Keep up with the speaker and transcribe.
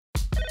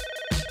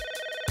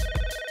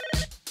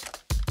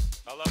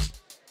Hello?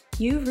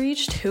 You've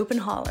reached Hoop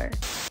and Holler,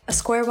 a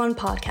Square One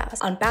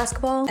podcast on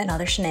basketball and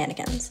other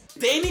shenanigans.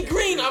 Danny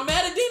Green, I'm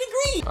mad at Danny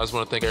Green. I just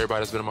want to thank everybody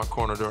that's been in my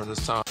corner during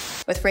this time.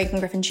 With Reagan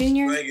Griffin Jr.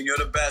 Reagan, you're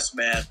the best,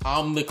 man.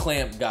 I'm the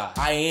clamp guy.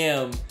 I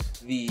am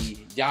the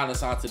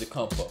Giannis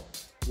Antetokounmpo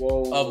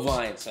of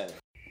Lions Center.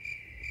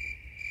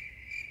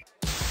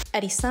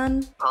 Eddie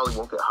Sun. Probably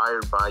won't get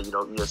hired by,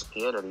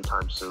 ESPN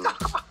anytime soon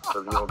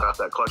because we don't got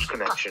that clutch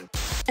connection.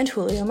 And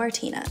Julio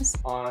Martinez.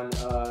 On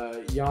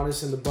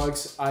Giannis and the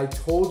Bucks, I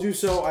told you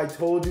so, I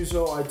told you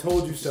so, I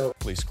told you so.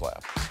 Please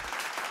clap.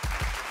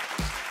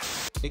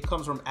 It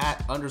comes from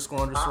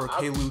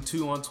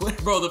 @__Kalu2 on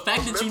Twitter. Bro, the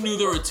fact that you knew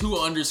there were 2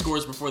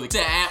 underscores before the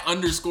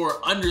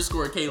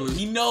 @__Kalu.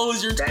 He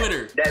knows your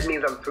Twitter. That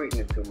means I'm tweeting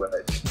it too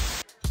much.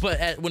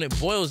 But when it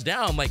boils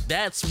down,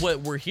 that's what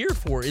we're here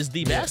for, is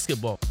the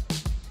basketball.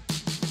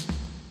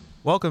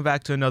 Welcome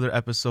back to another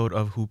episode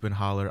of Hoop and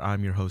Holler.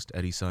 I'm your host,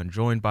 Eddie Sun,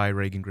 joined by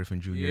Reagan Griffin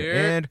Jr.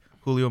 and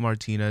Julio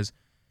Martinez.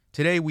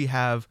 Today we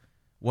have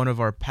one of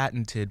our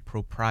patented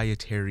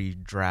proprietary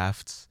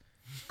drafts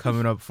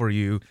coming up for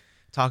you,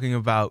 talking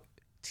about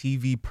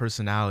TV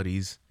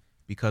personalities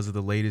because of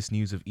the latest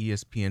news of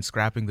ESPN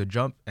scrapping the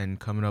jump and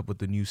coming up with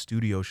the new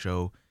studio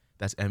show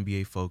that's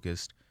NBA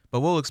focused. But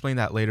we'll explain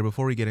that later.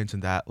 Before we get into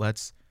that,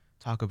 let's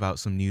talk about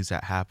some news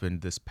that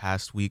happened this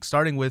past week,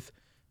 starting with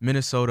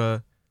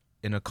Minnesota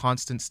in a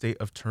constant state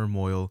of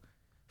turmoil,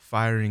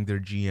 firing their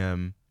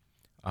GM.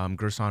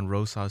 Gerson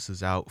Rosas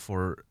is out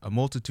for a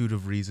multitude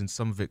of reasons.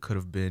 Some of it could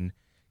have been,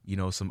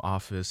 some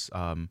office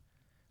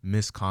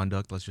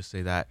misconduct, let's just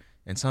say that.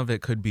 And some of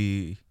it could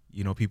be,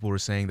 people were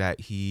saying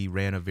that he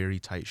ran a very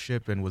tight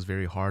ship and was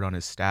very hard on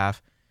his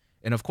staff.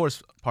 And of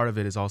course, part of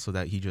it is also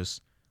that he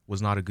just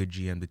was not a good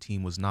GM. The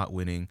team was not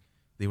winning.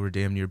 They were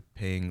damn near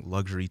paying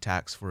luxury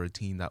tax for a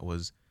team that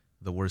was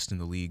the worst in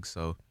the league.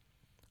 So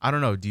I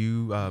don't know. Do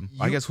you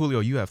I guess, Julio,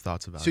 you have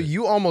thoughts about it. So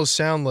you almost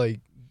sound like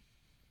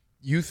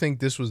you think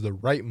this was the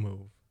right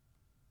move.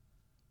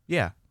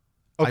 Yeah.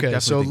 Okay,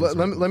 so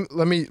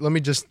let me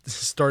just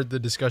start the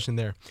discussion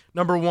there.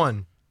 Number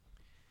one,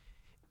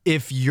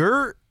 if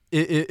your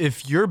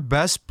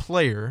best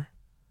player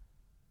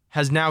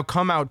has now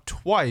come out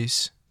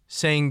twice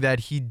saying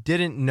that he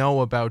didn't know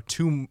about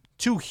two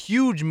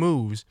huge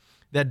moves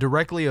that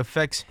directly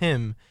affects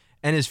him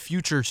and his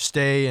future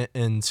stay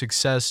and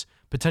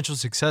potential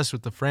success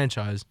with the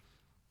franchise,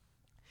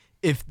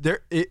 if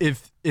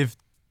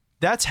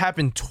that's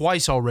happened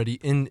twice already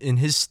in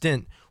his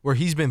stint where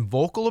he's been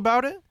vocal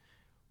about it,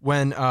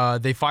 when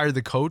they fired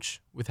the coach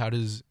without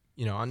his,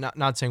 I'm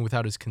not saying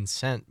without his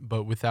consent,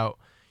 but without,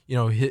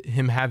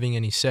 him having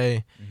any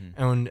say,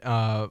 and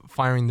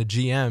firing the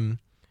GM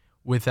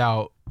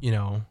without,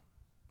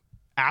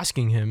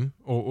 asking him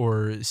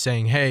or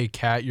saying, hey,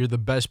 Kat, you're the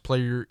best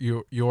player,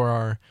 you're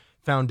our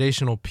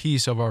foundational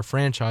piece of our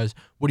franchise.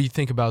 What do you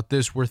think about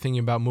this? We're thinking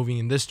about moving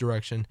in this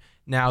direction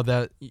now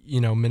that,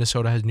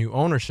 Minnesota has new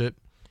ownership.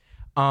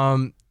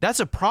 That's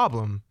a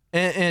problem.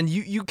 And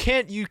you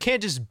can't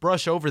just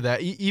brush over that.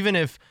 Even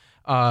if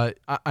I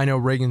know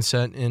Reagan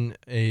sent in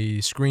a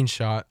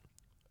screenshot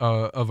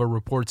of a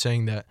report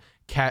saying that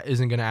Kat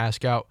isn't going to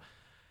ask out.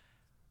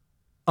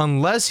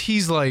 Unless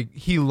he's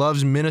he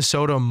loves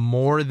Minnesota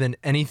more than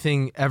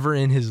anything ever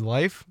in his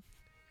life,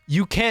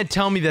 you can't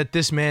tell me that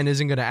this man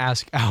isn't going to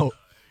ask out.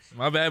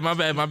 My bad.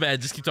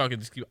 Just keep talking.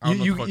 I don't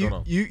know what the fuck going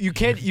on.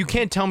 You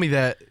can't tell me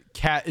that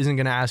Kat isn't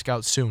going to ask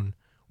out soon.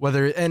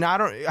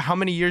 How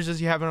many years does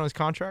he have on his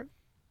contract?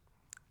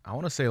 I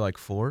want to say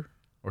 4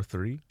 or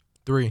 3.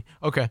 3.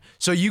 Okay.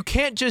 So you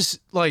can't just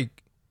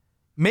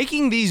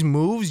making these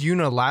moves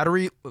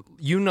unilaterally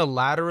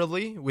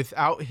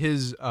without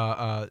his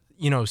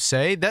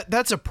say.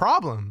 That's a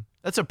problem.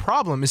 That's a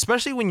problem,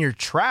 especially when you're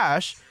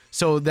trash.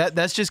 So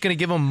that's just gonna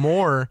give him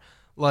more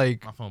my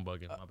phone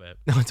bugging. My bad.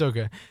 No, it's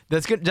okay.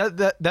 That's good.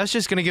 That's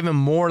just gonna give him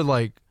more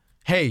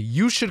hey,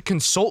 you should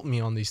consult me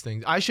on these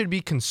things. I should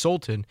be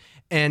consulted,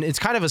 and it's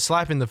kind of a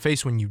slap in the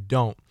face when you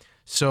don't.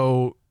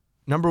 So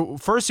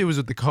first it was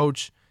with the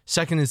coach.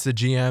 Second is the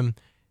GM.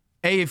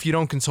 A, if you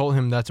don't consult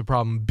him, that's a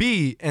problem.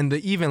 B, and the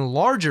even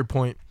larger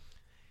point,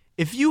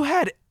 if you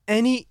had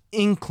any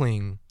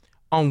inkling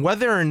on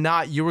whether or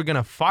not you were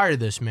gonna fire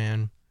this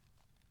man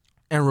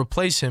and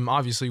replace him,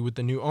 obviously, with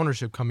the new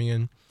ownership coming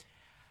in,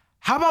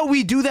 how about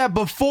we do that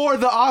before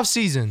the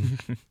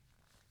offseason?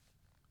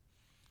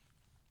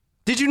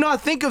 Did you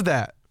not think of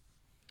that?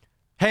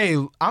 Hey,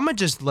 I'm going to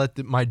just let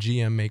my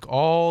GM make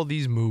all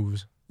these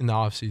moves in the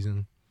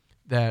offseason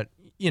that,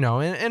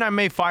 and I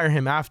may fire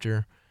him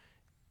after.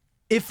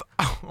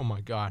 Oh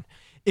my God.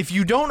 If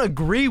you don't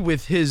agree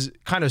with his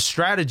kind of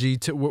strategy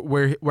to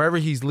wherever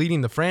he's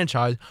leading the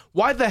franchise,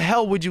 why the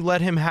hell would you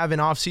let him have an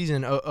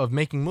offseason of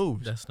making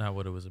moves? That's not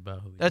what it was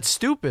about. Julio. That's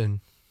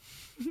stupid.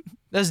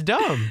 That's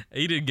dumb.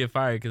 He didn't get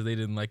fired because they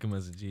didn't like him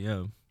as a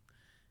GM.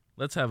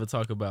 Let's have a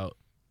talk about.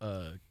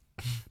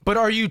 But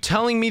are you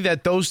telling me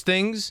that those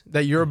things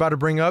that you're about to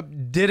bring up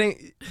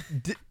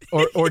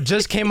or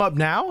just came up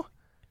now?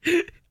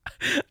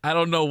 I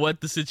don't know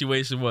what the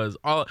situation was.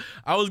 I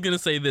was gonna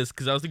say this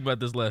because I was thinking about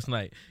this last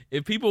night.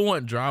 If people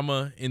want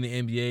drama in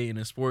the NBA and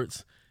in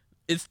sports,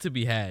 it's to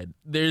be had.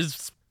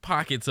 There's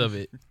pockets of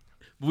it.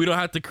 We don't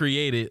have to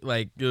create it.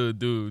 Like,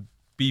 dude,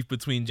 beef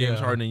between James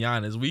Harden and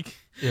Giannis.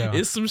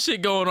 It's some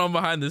shit going on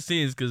behind the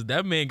scenes because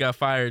that man got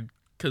fired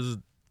because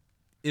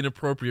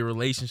inappropriate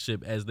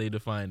relationship as they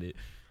defined it.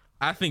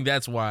 I think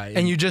that's why.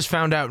 And you just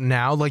found out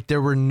now, like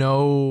there were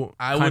no.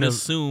 I would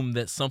assume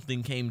that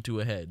something came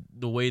to a head.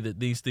 The way that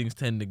these things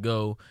tend to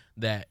go,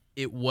 that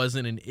it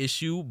wasn't an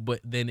issue, but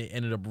then it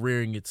ended up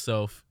rearing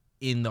itself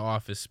in the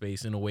office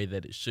space in a way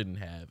that it shouldn't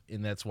have,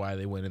 and that's why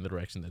they went in the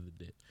direction that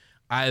they did.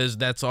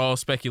 That's all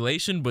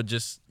speculation, but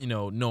just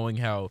knowing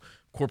how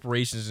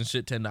corporations and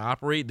shit tend to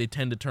operate, they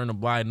tend to turn a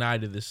blind eye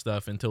to this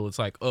stuff until it's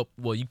like, oh,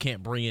 well, you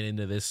can't bring it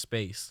into this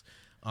space.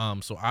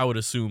 So I would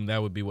assume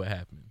that would be what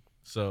happened.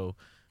 So.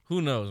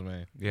 Who knows,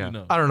 man? Yeah. Who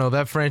knows? I don't know.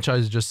 That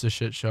franchise is just a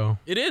shit show.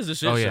 It is a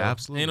shit show. Oh, yeah,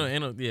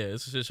 absolutely.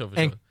 It's a shit show for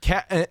and sure.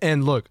 Cat,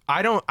 and look,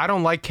 I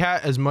don't like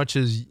Cat as much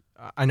as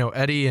I know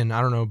Eddie, and I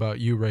don't know about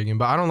you, Reagan,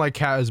 but I don't like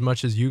Cat as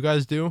much as you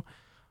guys do.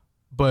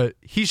 But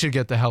he should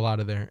get the hell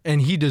out of there,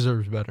 and he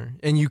deserves better.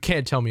 And you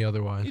can't tell me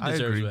otherwise. He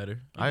deserves better.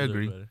 I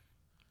agree.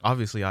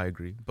 Obviously, I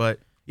agree. But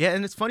yeah,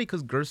 and it's funny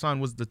because Gerson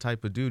was the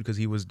type of dude because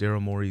he was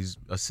Daryl Morey's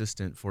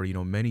assistant for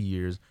many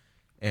years,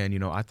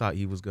 and I thought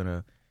he was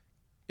gonna.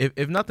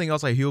 If nothing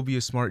else, like he'll be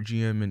a smart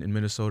GM in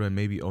Minnesota, and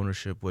maybe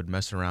ownership would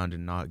mess around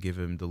and not give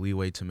him the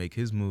leeway to make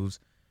his moves.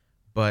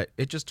 But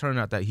it just turned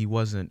out that he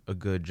wasn't a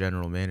good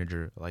general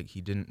manager. Like he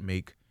didn't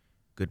make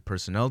good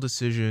personnel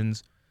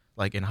decisions.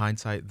 Like in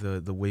hindsight,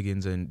 the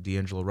Wiggins and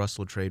D'Angelo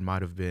Russell trade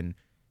might have been,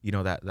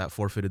 that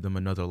forfeited them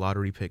another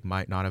lottery pick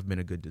might not have been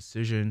a good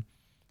decision.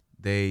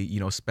 They,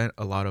 spent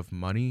a lot of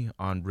money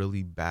on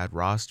really bad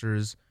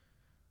rosters.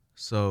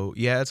 So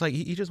yeah, it's like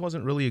he just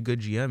wasn't really a good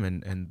GM.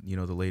 And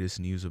the latest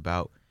news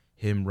about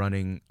him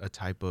running a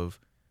type of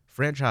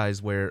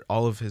franchise where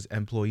all of his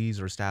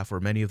employees or staff, or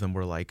many of them,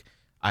 were like,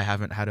 I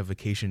haven't had a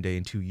vacation day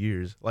in 2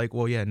 years. Like,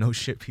 well, yeah, no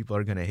shit, people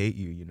are gonna hate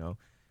you,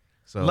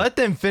 So let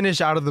them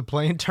finish out of the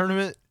play-in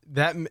tournament.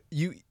 That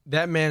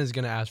man is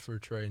gonna ask for a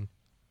trade.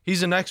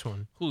 He's the next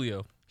one.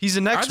 Julio. He's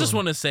the next one. I just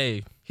want to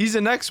say, he's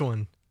the next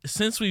one.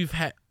 Since we've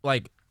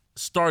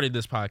started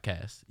this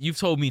podcast, you've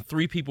told me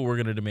 3 people were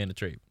gonna demand a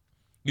trade.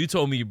 You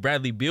told me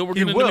Bradley Beal were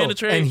gonna demand a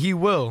trade, and he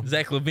will.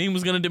 Zach LaVine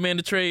was gonna demand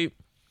a trade,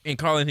 and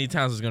Karl-Anthony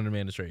Towns was going to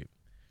demand a trade.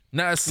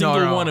 Not a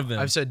single one of them.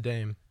 I've said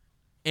Dame.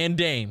 And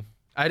Dame.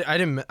 I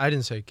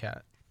didn't say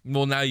Cat.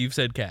 Well, now you've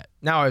said Cat.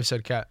 Now I've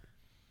said Cat.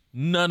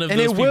 None of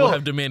those people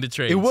have demanded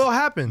trades. It will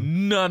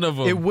happen. None of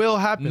them. It will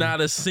happen. Not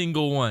a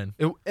single one.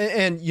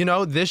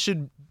 This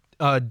should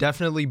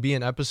definitely be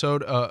an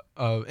episode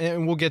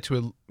and we'll get to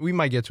it. We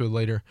might get to it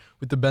later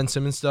with the Ben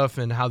Simmons stuff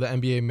and how the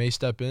NBA may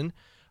step in.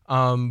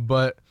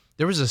 But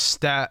there was a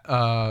stat.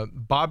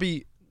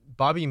 Bobby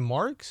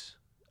Marks.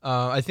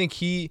 I think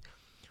he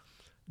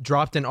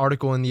dropped an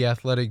article in The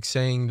Athletic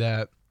saying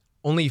that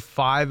only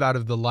 5 out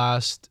of the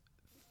last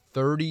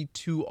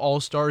 32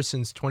 All-Stars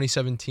since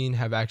 2017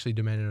 have actually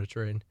demanded a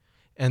trade,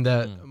 and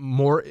that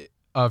more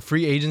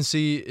free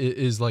agency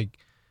is like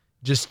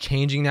just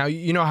changing now.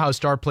 You know how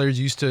star players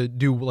used to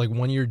do like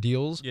 1-year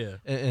deals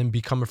and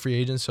become a free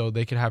agent so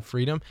they could have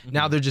freedom. Mm-hmm.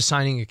 Now they're just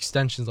signing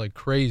extensions like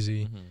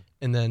crazy. Mm-hmm.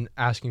 And then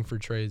asking for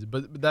trades,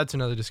 but that's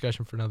another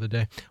discussion for another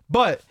day.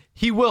 But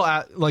he will,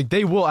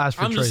 they will ask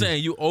for trades. I'm just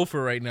saying, you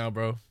offer right now,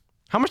 bro.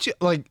 How much,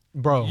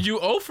 bro? You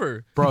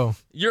offer, bro.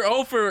 You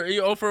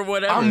offer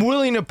whatever. I'm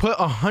willing to put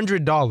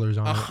 $100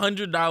 on it.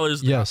 $100.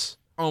 Yes.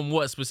 On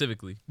what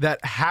specifically?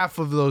 That half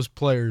of those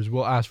players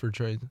will ask for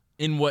trades.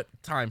 In what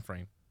time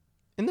frame?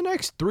 In the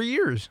next 3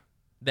 years.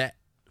 That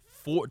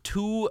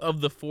 2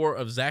 of the 4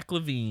 of Zach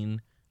LaVine,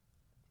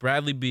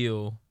 Bradley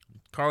Beal,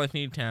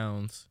 Karl-Anthony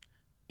Towns.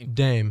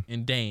 Dame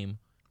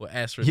will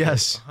ask for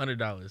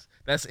 $100.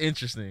 That's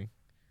interesting.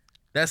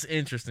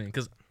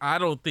 Because I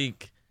don't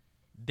think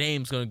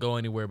Dame's gonna go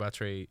anywhere by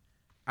trade.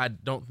 I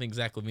don't think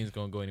Zach LaVine's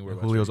gonna go anywhere.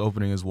 Julio's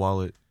opening his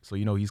wallet, so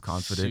he's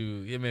confident.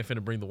 Shoot, yeah, man,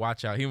 finna bring the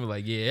watch out. He was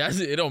like, "Yeah,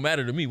 it don't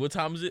matter to me. What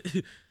time is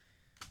it?"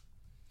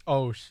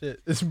 Oh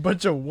shit! It's a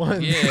bunch of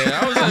ones.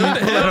 Yeah, I was like, what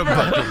the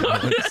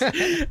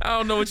hell? I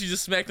don't know what you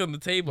just smacked on the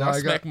table. I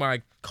smacked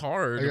my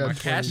card or my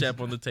Cash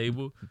App on the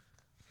table.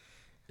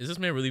 Is this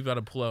man really about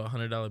to pull out a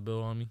 $100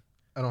 bill on me?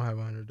 I don't have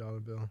a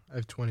 $100 bill. I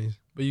have 20s,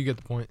 but you get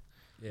the point.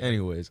 Yeah.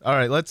 Anyways, all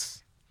right,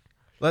 let's.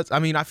 I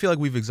mean, I feel like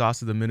we've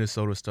exhausted the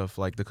Minnesota stuff.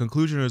 Like the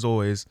conclusion is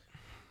always,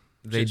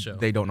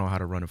 they don't know how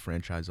to run a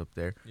franchise up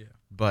there. Yeah.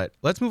 But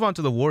let's move on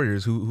to the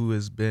Warriors, who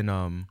has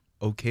been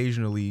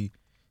occasionally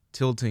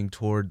tilting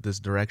toward this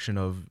direction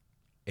of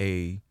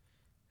a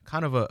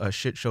kind of a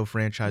shit show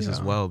franchise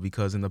as well.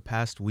 Because in the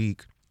past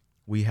week,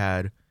 we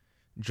had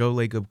Joe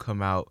Lacob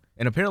come out,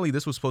 and apparently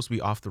this was supposed to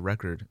be off the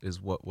record, is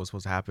what was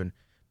supposed to happen.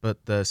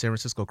 But the San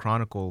Francisco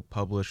Chronicle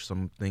published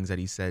some things that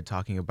he said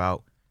talking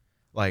about,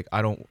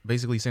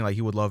 basically saying like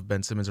he would love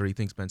Ben Simmons, or he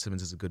thinks Ben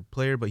Simmons is a good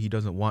player, but he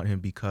doesn't want him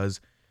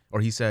because,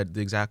 or he said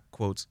the exact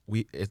quotes,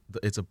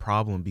 it's a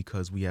problem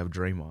because we have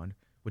Draymond,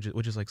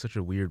 which is like such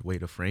a weird way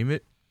to frame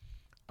it.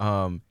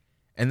 And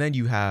then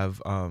you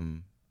have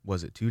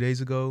was it 2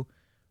 days ago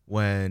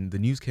when the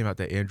news came out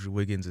that Andrew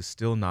Wiggins is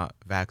still not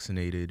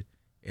vaccinated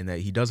and that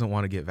he doesn't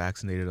want to get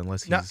vaccinated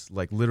unless he's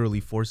like literally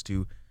forced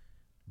to.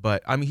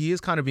 But I mean, he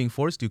is kind of being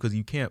forced to because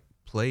you can't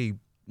play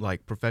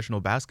like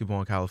professional basketball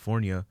in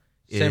California,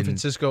 San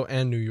Francisco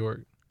and New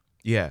York.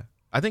 Yeah,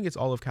 I think it's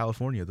all of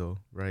California though,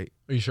 right?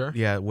 Are you sure?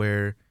 Yeah,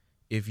 where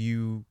if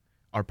you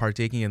are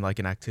partaking in like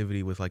an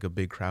activity with like a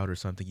big crowd or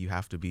something, you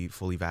have to be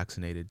fully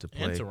vaccinated to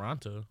play. And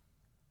Toronto.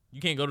 You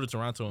can't go to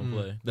Toronto and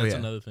play. That's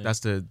another thing. That's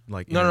the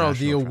like. No.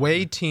 The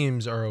away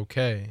teams are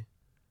okay.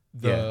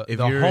 The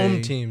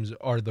home teams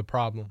are the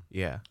problem.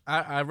 Yeah.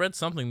 I read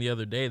something the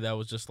other day that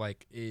was just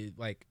like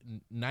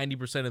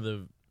 90% of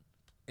the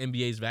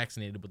NBA's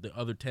vaccinated, but the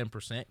other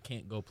 10%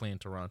 can't go play in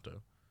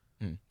Toronto.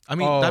 I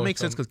mean, that makes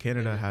sense because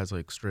Canada has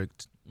like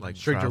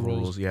stricter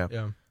rules. Yeah.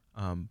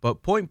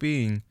 But point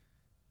being,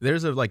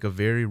 there's a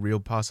very real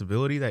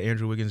possibility that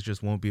Andrew Wiggins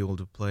just won't be able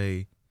to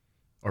play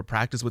or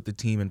practice with the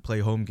team and play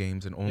home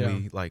games and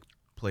only like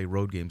play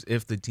road games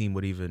if the team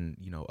would even,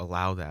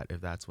 allow that, if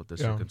that's what the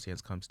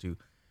circumstance comes to.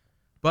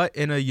 But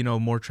in a,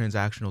 more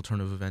transactional turn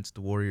of events,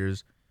 the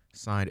Warriors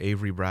signed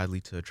Avery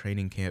Bradley to a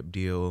training camp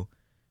deal.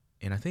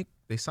 And I think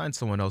they signed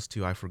someone else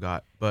too. I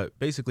forgot. But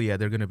basically,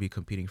 they're going to be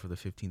competing for the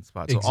 15th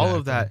spot. So all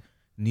of that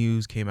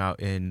news came out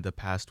in the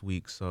past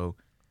week. So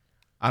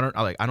I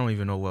don't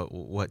even know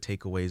what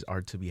takeaways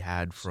are to be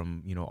had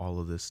from, all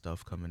of this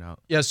stuff coming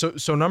out. Yeah.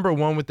 So number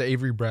one with the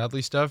Avery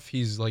Bradley stuff,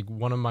 he's like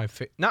one of my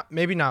not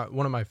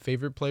one of my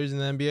favorite players in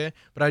the NBA,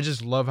 but I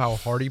just love how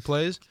hard he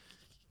plays.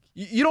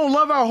 You don't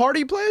love how hard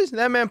he plays?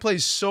 That man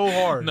plays so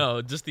hard.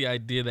 No, just the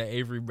idea that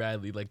Avery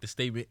Bradley, like the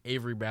statement,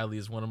 Avery Bradley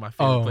is one of my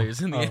favorite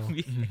players in the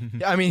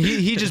NBA. I mean,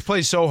 he just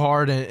plays so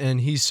hard and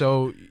he's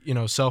so,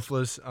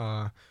 selfless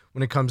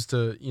when it comes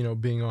to,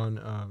 being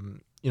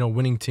on,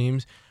 winning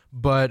teams.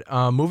 But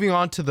moving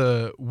on to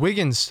the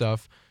Wiggins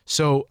stuff.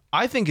 So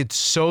I think it's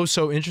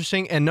so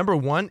interesting. And number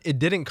one, it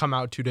didn't come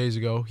out 2 days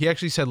ago. He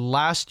actually said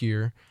last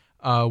year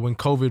when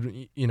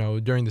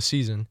COVID, during the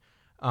season,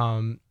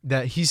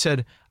 that he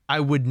said, I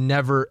would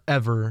never,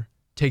 ever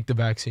take the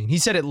vaccine. He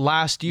said it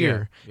last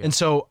year. Yeah. And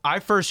so I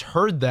first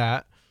heard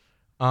that,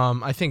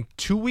 I think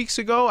 2 weeks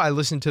ago. I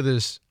listened to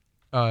this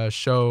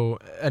show,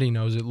 Eddie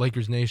knows it,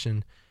 Lakers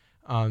Nation.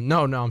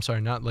 No, I'm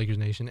sorry, not Lakers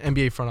Nation,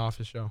 NBA front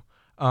office show.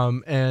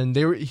 And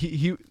they were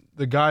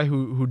the guy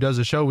who does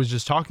the show was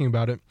just talking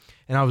about it.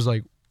 And I was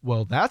like,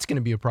 well, that's going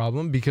to be a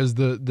problem because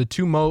the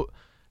two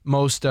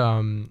most,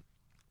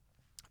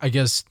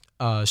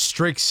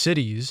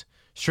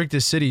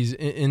 strictest cities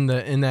in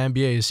the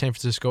NBA is San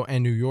Francisco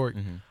and New York.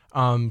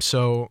 Mm-hmm.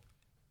 So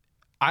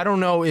I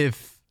don't know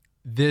if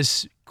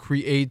this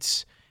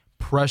creates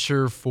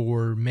pressure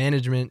for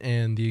management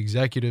and the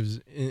executives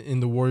in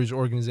the Warriors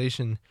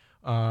organization,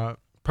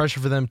 pressure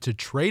for them to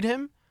trade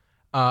him.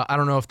 I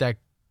don't know if that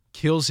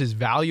kills his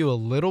value a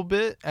little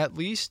bit, at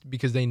least,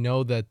 because they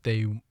know that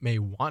they may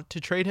want to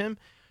trade him.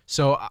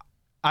 So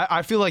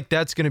I feel like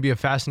that's going to be a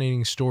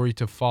fascinating story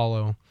to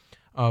follow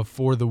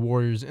for the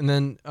Warriors. And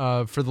then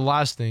for the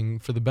last thing,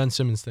 for the Ben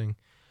Simmons thing,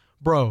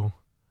 bro,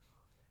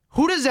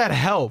 who does that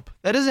help?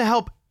 That doesn't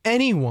help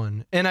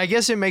anyone. And I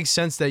guess it makes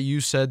sense that you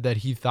said that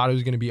he thought it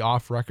was going to be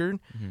off record,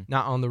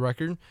 not on the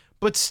record.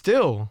 But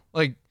still,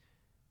 like,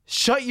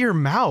 shut your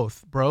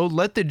mouth, bro.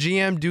 Let the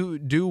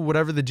GM do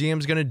whatever the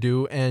GM's going to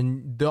do.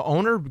 And the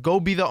owner,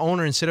 go be the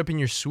owner and sit up in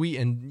your suite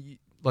and,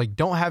 like,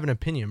 don't have an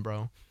opinion,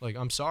 bro. Like,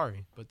 I'm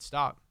sorry, but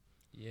stop.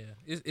 Yeah,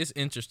 it's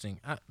interesting.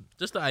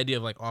 Just the idea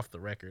of, like, off the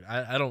record.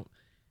 I don't,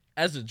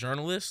 as a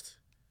journalist,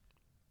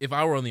 if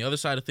I were on the other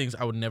side of things,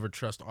 I would never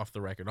trust off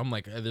the record. I'm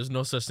like, there's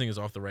no such thing as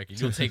off the record.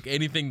 You'll take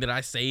anything that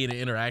I say in an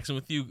interaction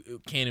with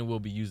you, can and will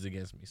be used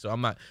against me. So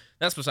I'm not,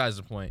 that's besides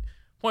the point.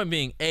 Point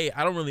being, I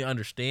don't really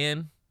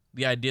understand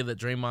the idea that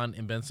Draymond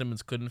and Ben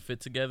Simmons couldn't fit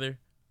together.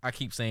 I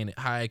keep saying it.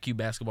 High IQ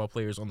basketball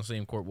players on the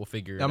same court will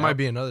figure it out. That might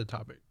be another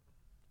topic.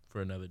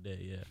 For another day,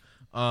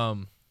 yeah.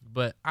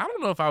 But I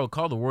don't know if I would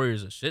call the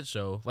Warriors a shit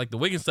show. Like, the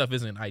Wiggins stuff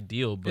isn't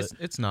ideal, but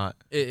it's not.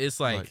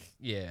 It's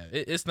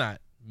it's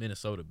not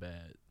Minnesota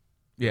bad.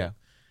 Yeah,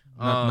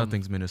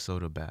 nothing's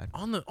Minnesota bad.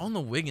 On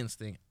the Wiggins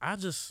thing,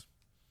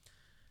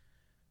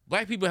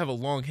 black people have a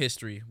long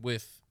history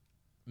with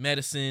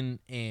medicine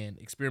and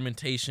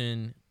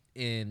experimentation,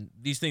 and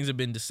these things have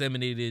been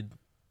disseminated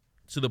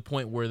to the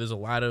point where there's a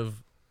lot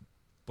of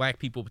black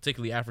people,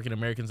 particularly African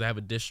Americans, that have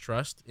a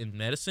distrust in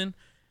medicine,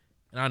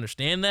 and I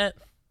understand that.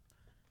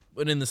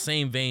 But in the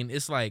same vein,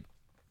 it's like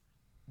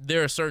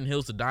there are certain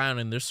hills to die on,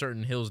 and there's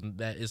certain hills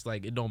that it's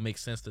like it don't make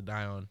sense to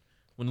die on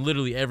when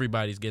literally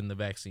everybody's getting the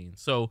vaccine.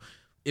 So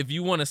if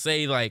you want to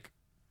say, like,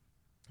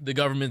 the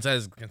government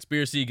has a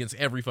conspiracy against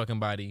every fucking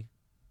body,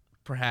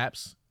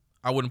 perhaps.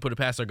 I wouldn't put it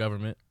past our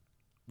government.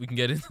 We can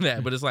get into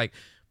that, but it's like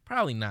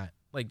probably not.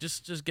 Like,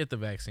 just get the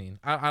vaccine.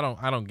 I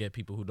don't get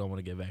people who don't want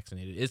to get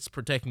vaccinated. It's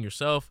protecting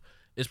yourself.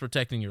 It's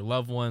protecting your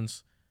loved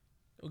ones.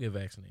 Go get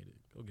vaccinated.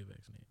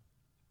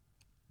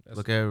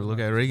 Look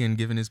at Reagan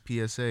giving his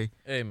PSA.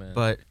 Hey, man.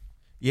 But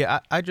yeah,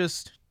 I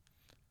just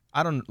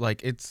I don't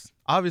like. It's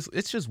obviously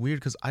it's just weird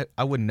because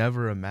I would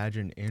never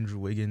imagine Andrew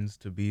Wiggins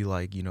to be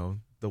like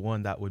the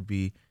one that would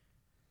be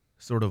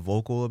sort of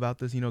vocal about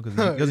this,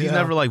 because he's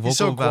never like vocal He's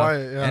so about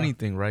quiet, yeah.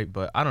 anything, right?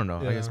 But I don't know.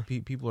 I guess Yeah.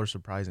 people are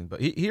surprising.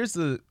 But here's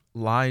the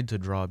line to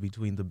draw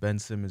between the Ben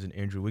Simmons and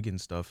Andrew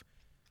Wiggins stuff.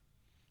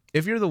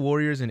 If you're the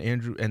Warriors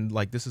and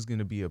like this is going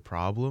to be a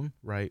problem,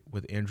 right,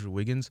 with Andrew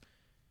Wiggins,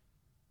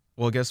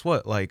 well, guess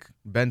what? Like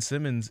Ben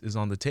Simmons is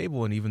on the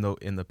table, and even though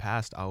in the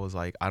past I was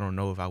like, I don't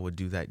know if I would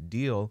do that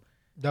deal.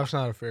 That's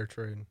not a fair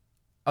trade.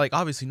 Like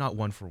obviously not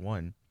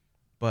 1-for-1,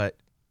 but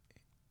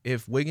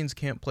if Wiggins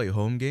can't play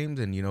home games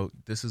and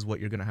this is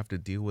what you're going to have to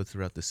deal with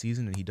throughout the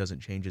season and he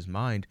doesn't change his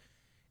mind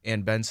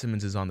and Ben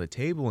Simmons is on the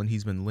table and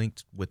he's been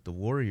linked with the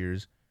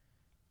Warriors,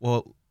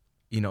 well,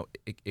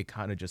 it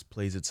kind of just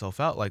plays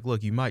itself out. Like,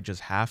 look, you might just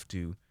have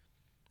to.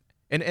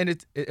 And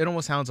it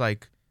almost sounds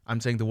like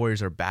I'm saying the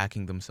Warriors are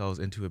backing themselves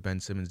into a Ben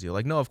Simmons deal.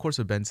 Like, no, of course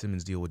a Ben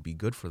Simmons deal would be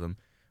good for them,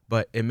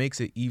 but it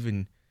makes it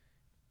even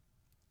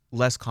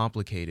less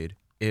complicated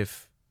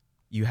if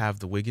you have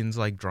the Wiggins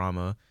like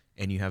drama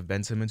and you have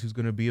Ben Simmons who's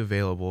going to be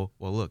available.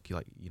 Well, look,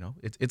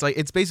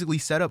 it's basically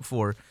set up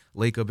for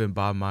Lacob and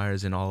Bob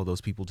Myers and all of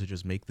those people to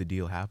just make the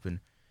deal happen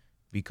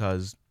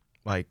because,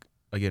 like,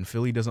 again,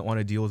 Philly doesn't want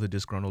to deal with a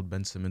disgruntled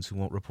Ben Simmons who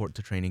won't report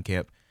to training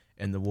camp,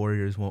 and the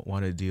Warriors won't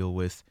want to deal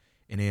with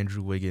an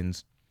Andrew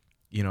Wiggins,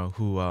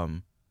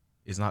 who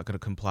is not going to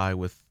comply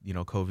with,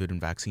 COVID and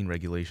vaccine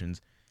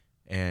regulations.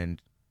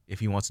 And if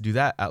he wants to do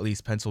that, at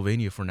least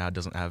Pennsylvania for now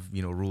doesn't have,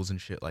 rules and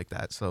shit like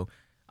that. So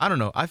I don't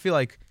know. I feel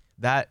like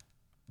that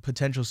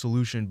potential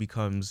solution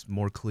becomes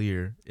more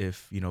clear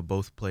if,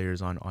 both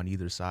players on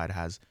either side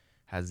has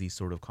these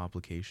sort of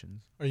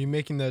complications. Are you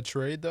making that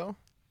trade though?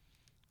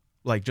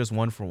 Like just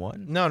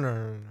 1-for-1? No.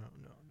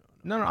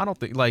 No, I don't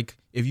think. Like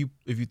if you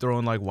throw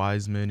in like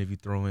Wiseman, if you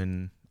throw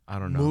in I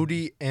don't know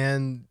Moody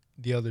and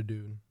the other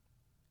dude.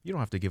 you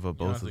don't have to give up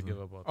You don't both have of to them.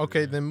 give up all three, Okay,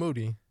 yeah. then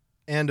Moody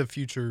and a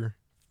future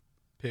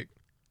pick.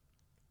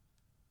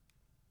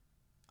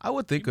 I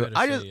would think. You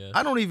better say yes.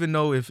 I don't even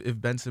know if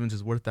Ben Simmons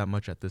is worth that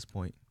much at this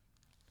point.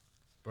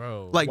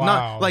 Bro. Like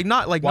Wow.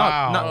 not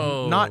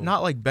Wow.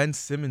 not like Ben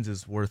Simmons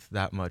is worth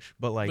that much,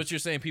 but like But you're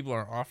saying people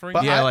aren't offering?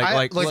 But yeah, I-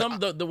 like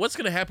What's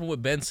gonna happen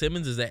with Ben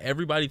Simmons is that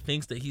everybody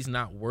thinks that he's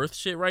not worth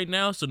shit right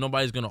now, so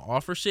nobody's gonna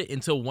offer shit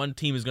until one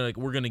team is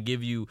we're gonna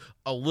give you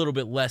a little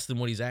bit less than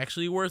what he's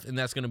actually worth, and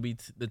that's gonna be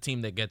the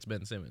team that gets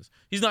Ben Simmons.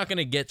 He's not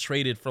gonna get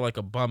traded for like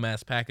a bum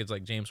ass package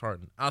like James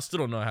Harden. I still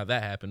don't know how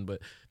that happened, but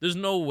there's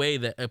no way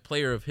that a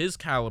player of his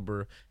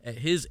caliber at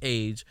his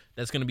age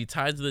that's gonna be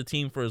tied to the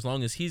team for as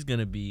long as he's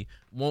gonna be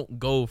won't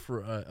go for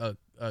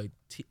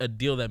a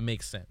deal that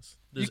makes sense.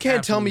 You There's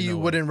can't tell me absolutely you no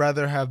way. wouldn't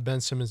rather have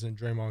Ben Simmons than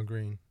Draymond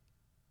Green.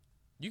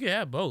 You can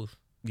have both.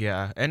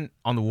 yeah, and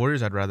on the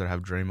Warriors, I'd rather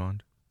have Draymond.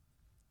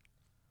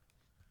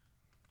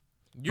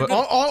 You're But-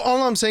 gonna-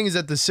 All I'm saying is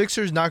that the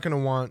Sixers not going to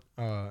want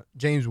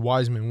James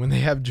Wiseman when they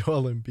have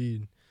Joel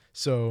Embiid.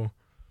 So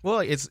Well,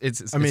 it's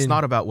I mean-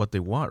 not about what they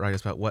want, right?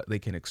 It's about what they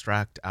can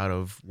extract out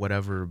of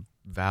whatever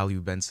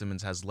value Ben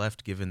Simmons has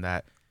left, given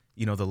that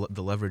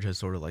the leverage has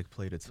sort of like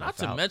played itself Not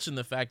to out. mention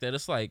the fact that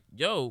it's like,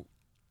 yo,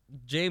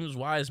 James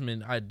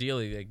Wiseman,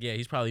 ideally, like, yeah,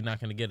 he's probably not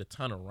going to get a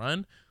ton of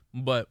run,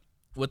 but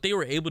what they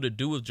were able to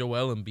do with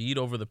Joel Embiid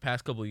over the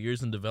past couple of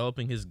years in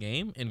developing his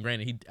game, and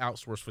granted, he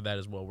outsourced for that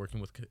as well,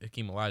 working with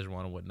Hakeem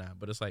Olajuwon and whatnot,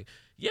 but it's like,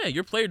 yeah,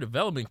 your player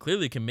development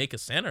clearly can make a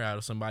center out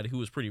of somebody who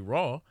was pretty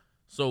raw,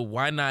 so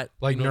why not?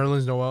 like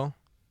Nerlens Noel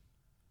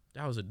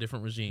that was a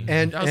different regime.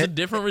 And- that was a and-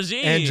 different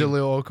regime. and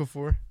Jahlil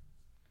Okafor.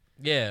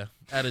 Yeah,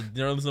 out of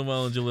Nerlens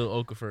Noel and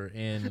Jahlil Okafor,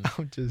 and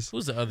I'm just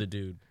who's the other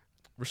dude?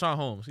 Rashawn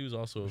Holmes. He was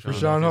also a Rashawn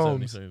Philadelphia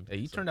Holmes. 76er. Hey,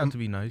 he turned out to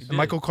be nice. did.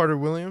 Michael Carter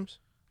Williams.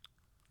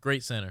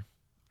 Great center,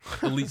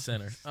 elite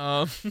center.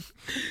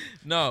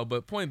 No,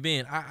 but point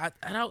being, I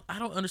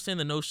don't understand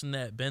the notion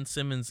that Ben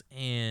Simmons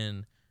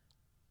and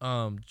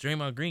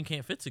Draymond Green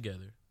can't fit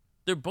together.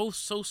 They're both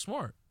so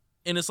smart.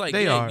 And it's like,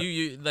 They yeah, are.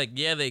 you like,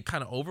 yeah, they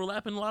kind of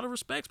overlap in a lot of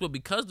respects, but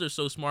because they're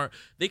so smart,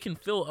 they can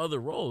fill other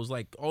roles,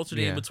 like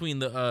alternating Yeah. between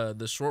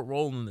the short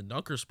role and the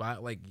dunker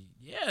spot. Like,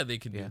 yeah, they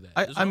can Yeah. do that.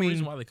 I There's no mean-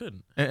 reason why they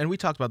couldn't. And we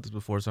talked about this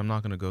before, so I'm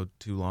not going to go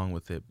too long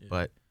with it. Yeah.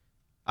 But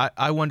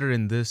I wonder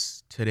in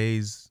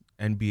today's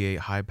NBA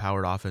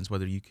high-powered offense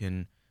whether you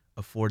can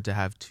afford to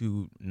have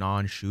two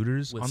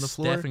non-shooters With on the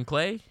floor. Steph and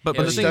Clay, But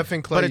Hell the thing, yeah. Steph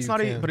and Klay but it's you not.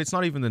 can. But it's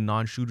not even the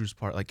non-shooters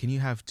part. Like, can you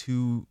have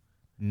two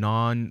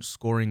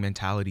non-scoring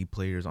mentality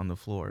players on the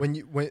floor?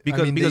 Because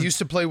they because- used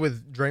to play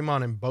with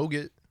Draymond and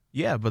Bogut.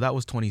 Yeah, but that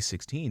was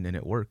 2016 and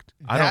it worked.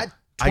 That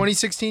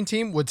 2016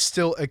 team would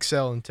still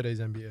excel in today's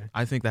NBA.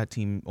 I think that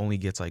team only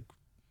gets like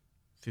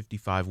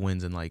 55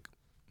 wins and like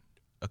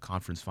a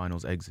conference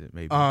finals exit,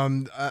 maybe.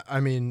 I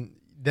mean,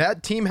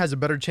 that team has a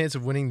better chance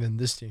of winning than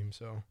this team.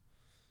 So,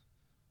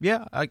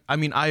 Yeah, I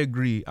mean, I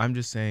agree. I'm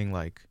just saying,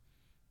 like,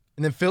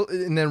 and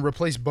then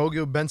replace Bogut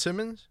with Ben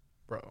Simmons,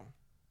 bro.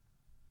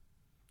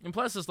 And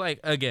plus, it's like,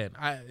 again,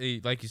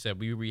 like you said,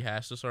 we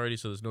rehashed this already,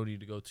 so there's no need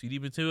to go too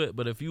deep into it.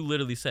 But if you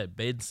literally said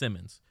Ben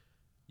Simmons,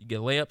 you get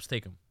layups,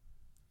 take him.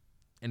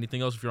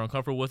 Anything else, if you're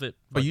uncomfortable with it,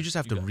 But you just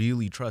have to go.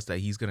 really trust that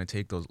he's gonna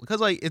take those, because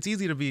like it's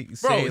easy to be Bro,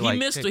 say he like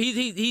missed.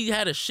 He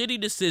had a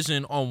shitty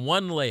decision on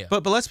one layup.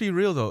 But let's be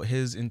real though,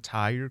 his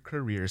entire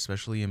career,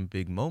 especially in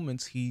big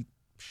moments, he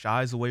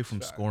shies away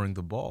from scoring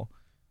the ball.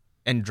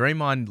 And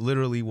Draymond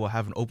literally will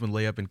have an open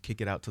layup and kick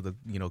it out to the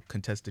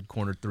contested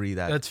corner three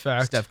That's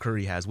fact. Steph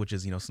Curry has, which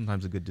is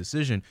sometimes a good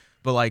decision.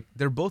 But like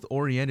they're both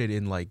oriented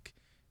in like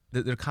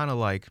they're kind of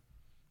like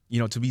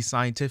to be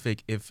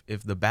scientific. If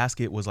the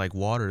basket was like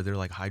water, they're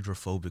like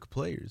hydrophobic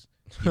players.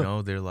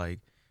 They're like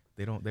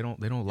they don't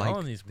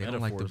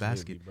like the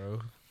basket, bro.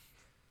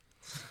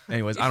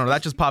 Anyways, I don't know.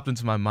 That just popped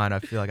into my mind. I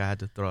feel like I had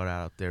to throw it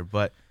out there.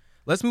 But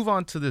let's move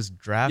on to this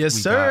draft. Yes,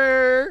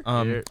 sir.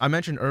 I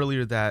mentioned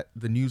earlier that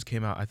the news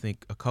came out, I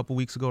think, a couple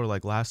weeks ago or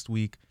like last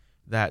week,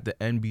 that the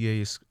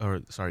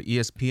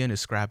ESPN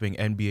is scrapping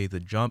NBA The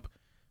Jump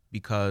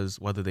because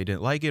whether they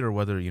didn't like it or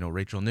whether,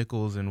 Rachel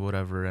Nichols and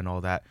whatever and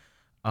all that.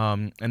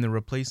 And they're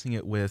replacing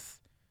it with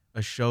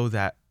a show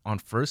that on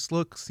first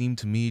look seemed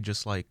to me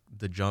just like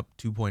The Jump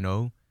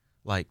 2.0.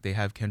 Like they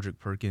have Kendrick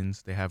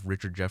Perkins, they have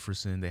Richard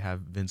Jefferson, they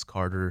have Vince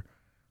Carter.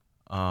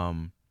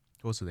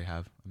 What else do they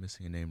have? I'm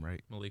missing a name,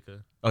 right?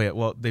 Malika. Oh yeah,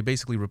 well they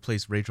basically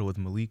replaced Rachel with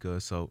Malika.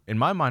 So in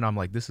my mind, I'm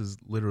like, this is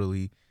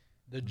literally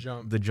The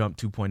Jump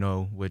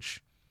 2.0,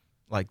 which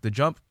like The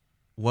Jump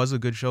was a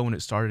good show when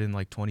it started in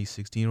like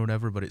 2016 or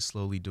whatever, but it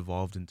slowly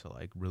devolved into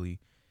like really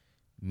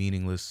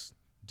meaningless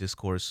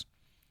discourse.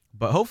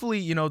 But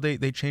hopefully,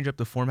 they change up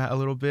the format a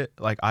little bit.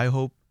 Like I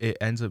hope it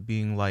ends up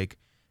being like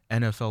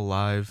NFL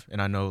Live,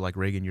 and I know like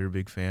Reagan, you're a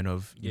big fan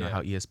of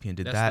how ESPN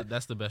did that.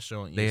 That's the best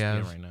show on They ESPN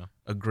have right now.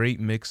 a great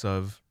mix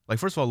of like,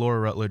 first of all, Laura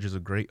Rutledge is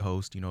a great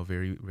host,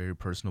 very, very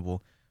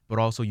personable, but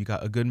also you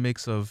got a good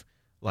mix of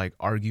like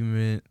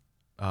argument,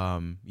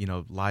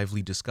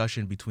 lively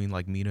discussion between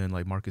like Mina and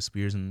like Marcus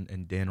Spears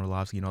and Dan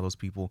Orlovsky and all those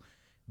people.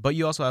 But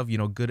you also have,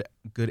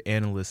 good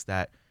analysts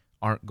that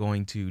aren't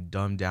going to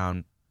dumb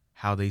down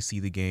how they see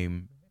the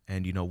game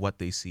and, what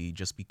they see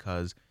just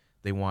because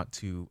they want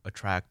to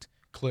attract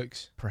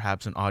clicks,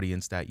 perhaps an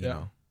audience that,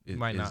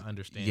 might not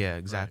understand. Yeah,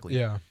 exactly.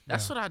 Yeah.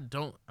 That's what I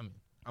don't.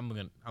 I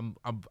mean,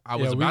 I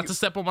was about to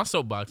step on my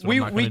soapbox.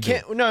 But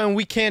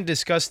We can't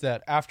discuss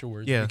that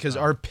afterwards. Yeah. Because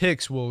our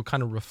picks will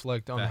kind of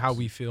reflect on how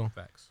we feel.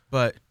 Facts.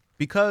 But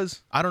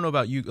because I don't know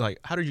about you, like,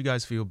 how did you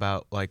guys feel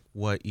about like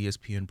what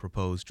ESPN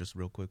proposed, just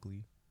real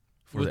quickly,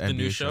 for With the the NBA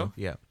new show? show?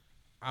 Yeah.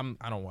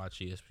 I don't watch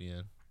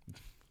ESPN.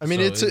 I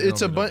mean, So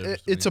it's a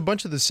a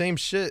bunch of the same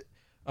shit.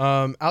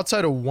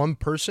 Outside of one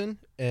person,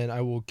 and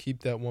I will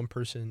keep that one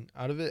person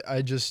out of it.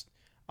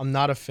 I'm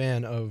not a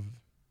fan of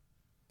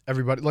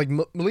everybody. Like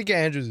Malika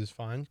Andrews is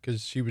fine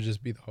because she would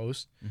just be the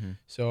host. Mhm.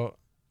 So,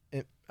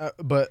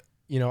 but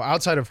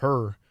outside of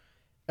her,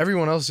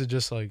 everyone else is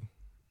just like,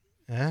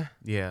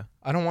 Yeah.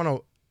 I don't want to.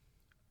 All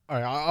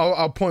right,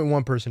 I'll point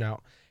one person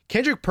out.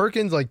 Kendrick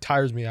Perkins like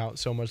tires me out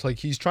so much. Like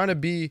he's trying to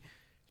be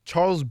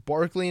Charles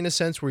Barkley in a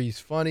sense where he's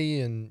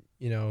funny and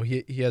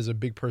he has a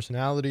big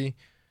personality.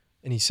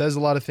 And he says a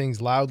lot of things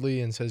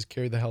loudly and says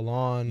 "carry the hell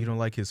on." You don't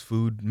like his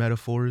food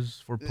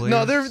metaphors for players?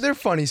 No, they're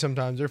funny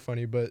sometimes. They're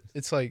funny, but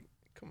it's like,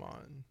 come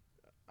on.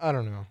 I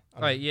don't know.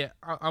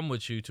 I'm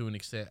with you to an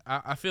extent.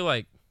 I feel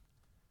like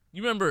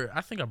you remember.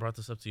 I think I brought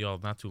this up to y'all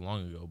not too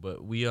long ago,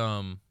 but we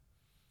when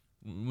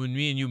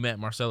me and you met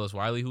Marcellus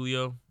Wiley,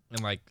 Julio,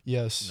 and like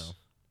Yes.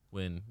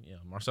 when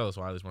Marcellus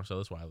Wiley's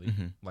Marcellus Wiley.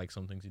 Mhm. Like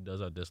some things he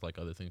does, I dislike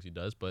other things he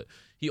does. But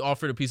he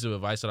offered a piece of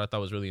advice that I thought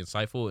was really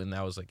insightful, and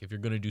that was like, if you're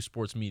gonna do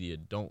sports media,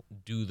 don't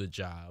do the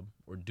job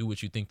or do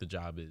what you think the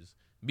job is.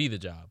 Be the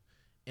job.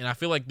 And I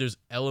feel like there's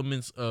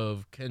elements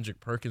of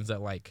Kendrick Perkins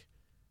that like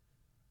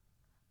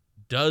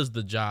does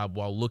the job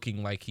while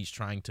looking like he's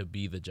trying to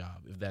be the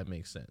job, if that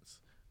makes sense.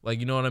 Like,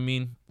 you know what I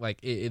mean?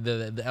 Like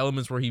the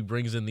elements where he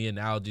brings in the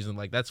analogies and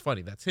like that's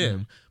funny, that's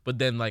him. But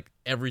then like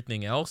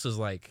everything else is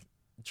like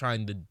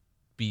trying to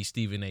be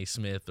Stephen A.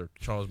 Smith or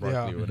Charles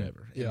Barkley or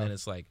whatever. And then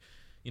it's like,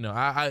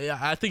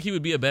 I think he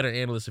would be a better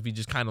analyst if he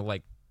just kind of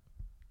like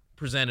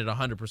presented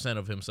 100%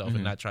 of himself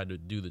and not tried to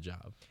do the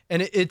job.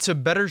 And it's a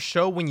better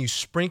show when you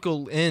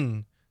sprinkle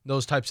in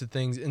those types of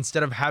things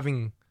instead of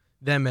having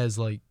them as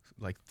like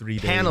 3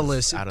 days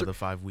panelists out of the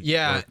 5 weeks.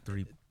 Yeah.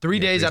 Or 3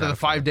 days out of the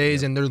 5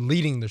 days, yeah. and they're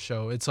leading the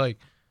show. It's like,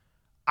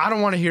 I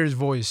don't want to hear his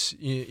voice,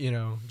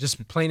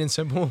 just plain and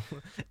simple,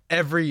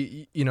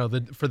 every,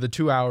 for the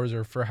 2 hours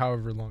or for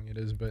however long it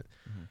is. But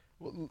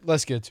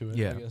let's get to it.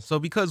 Yeah. I guess. So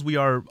because we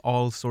are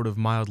all sort of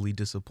mildly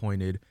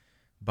disappointed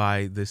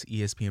by this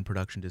ESPN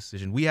production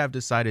decision, we have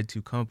decided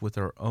to come up with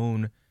our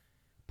own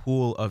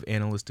pool of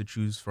analysts to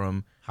choose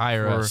from.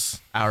 Hire for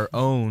us. Our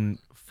own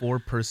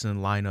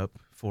 4-person lineup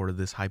for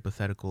this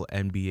hypothetical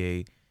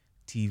NBA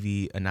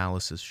TV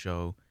analysis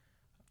show.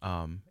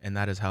 And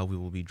that is how we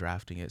will be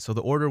drafting it. So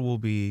the order will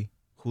be,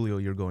 Julio,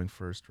 you're going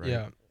first, right?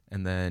 Yeah.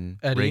 And then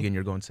Eddie? Reagan,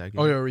 you're going second.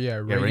 Oh, yeah.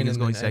 Reagan's and going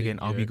then Eddie. second.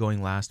 I'll be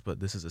going last, but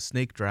this is a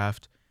snake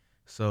draft.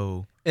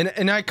 So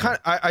And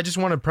I just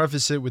want to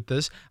preface it with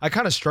this. I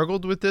kind of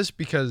struggled with this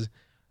because,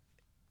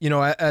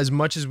 as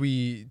much as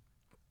we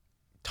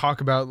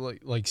talk about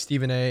like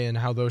Stephen A. and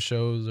how those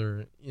shows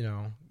are,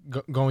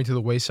 going to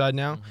the wayside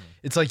now. Mm-hmm.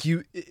 It's like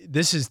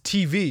this is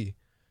TV,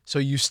 so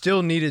you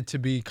still need it to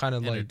be kind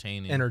of like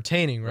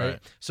entertaining, right?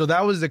 So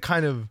that was the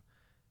kind of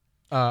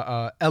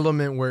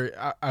element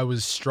where I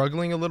was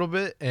struggling a little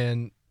bit,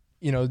 and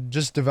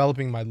just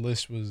developing my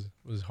list was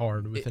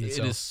hard within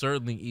itself. It is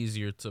certainly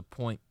easier to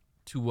point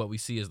to what we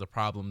see as the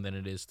problem than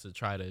it is to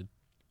try to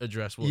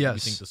address what we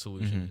think the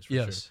solution is. For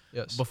sure.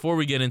 Yes. Before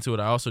we get into it,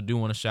 I also do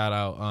want to shout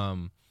out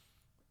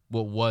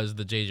what was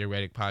the JJ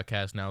Redick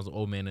podcast, now is the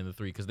Old Man and the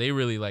Three, because they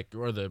really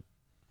are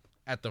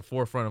at the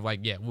forefront of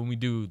when we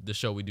do the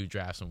show, we do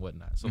drafts and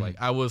whatnot. So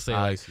I will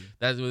say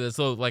that's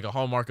so like a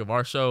hallmark of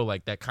our show,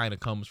 that kind of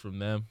comes from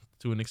them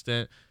to an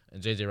extent.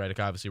 And JJ Redick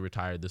obviously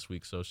retired this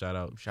week, so shout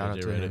out to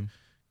Redick. him.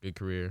 Good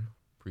career.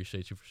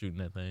 Appreciate you for shooting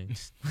that thing.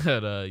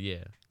 But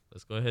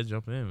let's go ahead and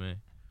jump in, man.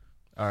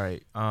 All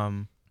right.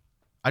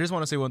 I just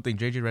want to say one thing.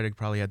 JJ Redick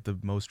probably had the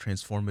most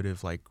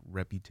transformative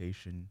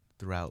reputation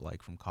throughout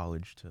from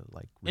college to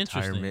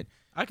retirement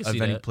I can of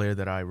see any that. player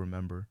that I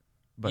remember.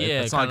 But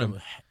Yeah, it's kind not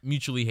of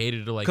mutually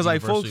hated to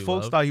because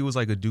folks thought he was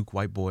a Duke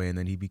white boy, and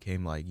then he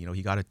became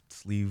he got a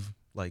sleeve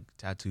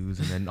tattoos,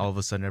 and then all of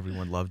a sudden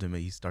everyone loved him,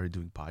 and he started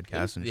doing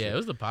podcasts and shit. Yeah, it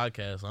was the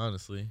podcast,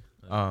 honestly.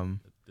 That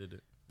did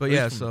it. But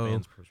At least from the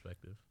fans'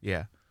 perspective.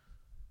 Yeah.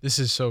 This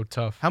is so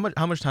tough. How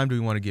much time do we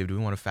want to give? Do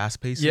we want to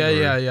fast pace it?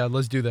 Yeah.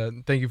 Let's do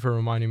that. Thank you for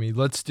reminding me.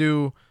 Let's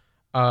do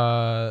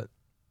I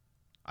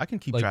can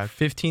keep track.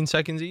 15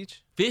 seconds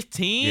each.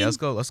 15? Yeah, let's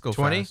go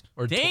 20 fast.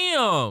 or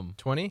Damn.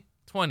 20?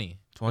 20.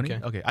 20?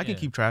 Okay, I can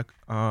keep track.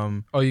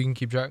 Oh, you can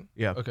keep track?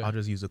 Yeah, Okay. I'll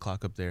just use the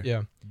clock up there.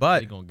 Yeah.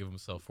 But He's going to give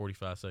himself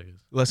 45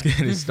 seconds. let's get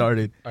it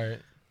started. All right.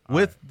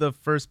 With the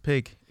first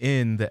pick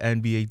in the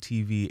NBA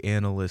TV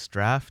analyst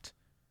draft,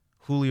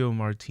 Julio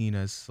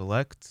Martinez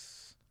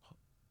selects,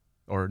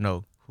 or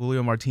no,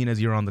 Julio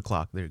Martinez, you're on the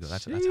clock. There you go.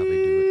 That's how they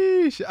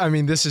do it. Sheesh. I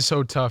mean, this is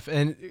so tough.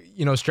 And,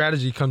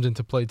 strategy comes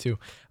into play too.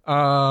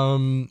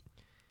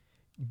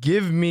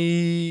 Give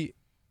me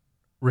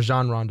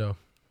Rajon Rondo.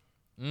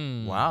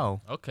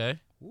 Wow. Okay.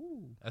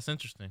 That's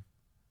interesting.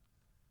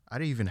 I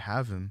didn't even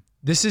have him.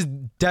 This is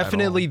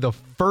definitely the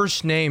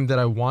first name that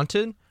I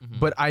wanted,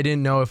 but I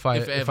didn't know if I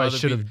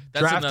should have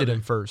drafted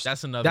him first.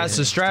 That's another. That's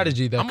the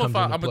strategy that comes into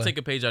play. I'm gonna take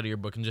a page out of your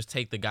book and just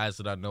take the guys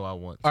that I know I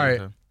want. All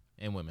right.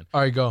 And women.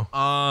 All right, go.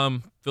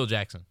 Phil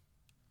Jackson.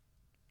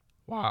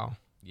 Wow.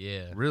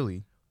 Yeah.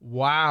 Really?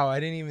 Wow.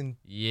 I didn't even.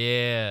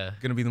 Yeah.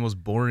 Gonna be the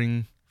most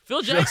boring.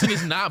 Phil Jackson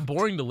is not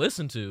boring to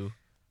listen to.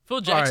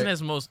 Phil Jackson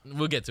has most.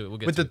 We'll get to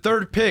it. With the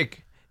third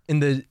pick in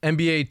the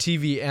NBA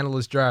TV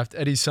analyst draft,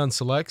 Eddie's son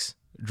selects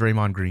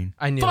Draymond Green.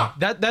 I knew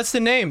that's the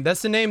name.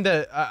 That's the name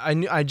that I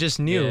knew. I just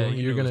knew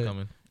you were gonna.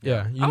 Coming.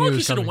 Yeah, I think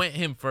you should have went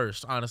him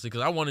first, honestly,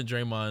 because I wanted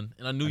Draymond,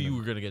 and I knew you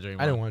were gonna get Draymond.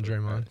 I didn't want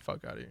Draymond.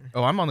 Fuck out of here.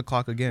 Oh, I'm on the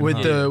clock again. With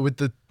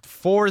the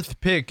fourth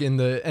pick in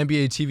the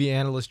NBA TV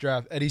analyst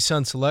draft, Eddie's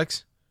son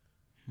selects.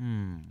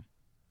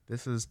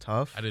 This is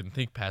tough. I didn't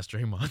think past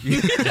Draymond.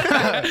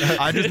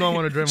 I just don't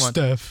want to Draymond.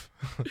 Steph.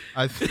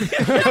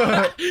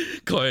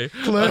 Clay.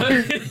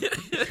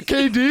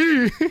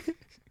 KD.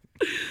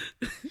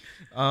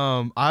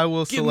 I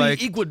will Give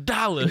select. me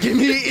Iguodala. Give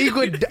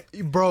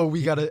me Bro,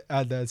 we gotta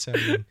add that sound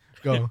in.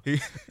 Go.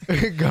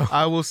 Go.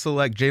 I will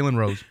select Jalen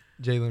Rose.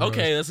 Jalen.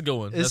 Okay, Rose. that's a good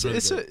one.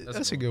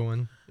 That's a good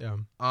one. Yeah.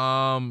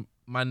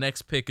 My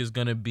next pick is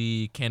gonna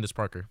be Candace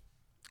Parker.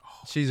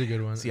 She's a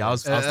good one. See, I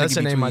was that's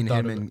thinking a name I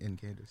between thought him of. and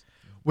Candace.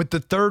 With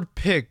the third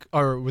pick,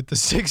 or with the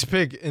sixth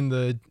pick in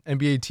the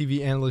NBA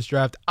TV analyst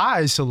draft,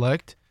 I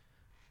select,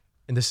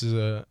 and this is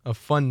a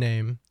fun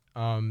name,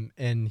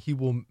 and he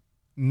will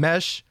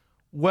mesh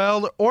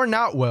well or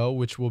not well,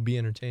 which will be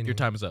entertaining. Your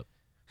time is up.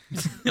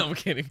 I'm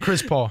kidding.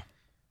 Chris Paul.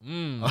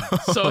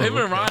 So him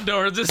and Rondo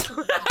are just.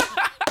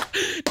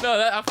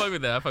 I fuck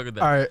with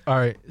that. All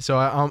right. So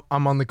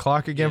I'm on the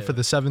clock again for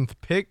the seventh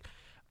pick.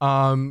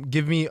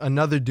 Give me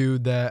another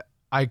dude that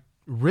I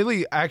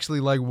really actually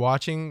like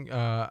watching.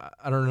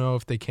 I don't know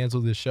if they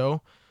canceled this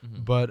show,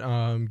 but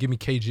give me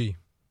KG.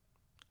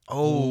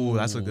 Oh,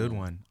 that's a good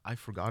one. I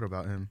forgot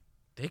about him.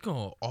 They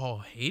gonna all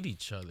hate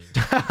each other.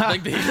 They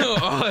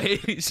gonna all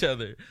hate each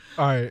other.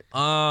 All right.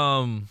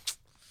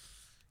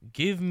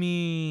 Give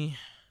me.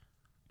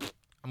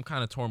 I'm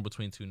kind of torn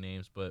between two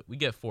names, but we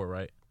get 4,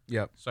 right?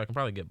 Yep. So I can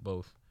probably get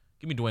both.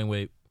 Give me Dwayne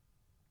Wade.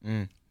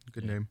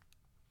 Good name.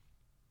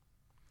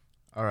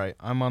 All right,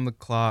 I'm on the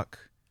clock,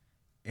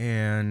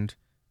 and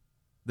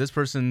this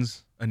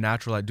person's a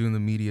natural at doing the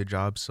media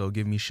job, so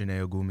give me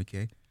Shanae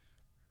Ogwumike.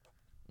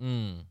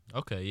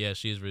 Okay, yeah,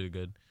 she is really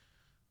good.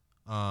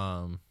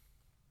 Oh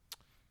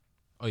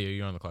yeah,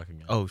 you're on the clock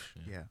again. Oh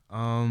yeah.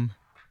 Oh,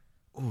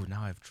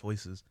 now I have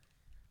choices.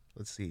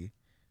 Let's see.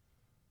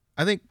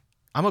 I think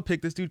I'm gonna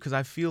pick this dude because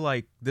I feel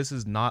like this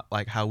is not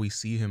like how we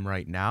see him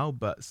right now,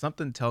 but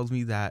something tells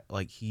me that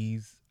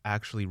he's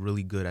actually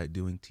really good at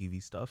doing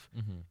TV stuff,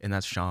 and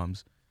that's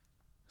Shams.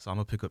 So I'm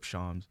gonna pick up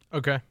Shams.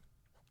 Okay.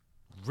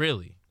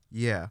 Really?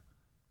 Yeah.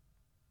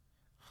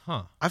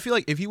 Huh. I feel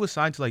like if he was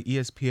signed to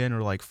ESPN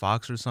or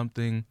Fox or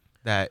something,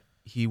 that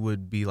he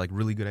would be like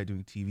really good at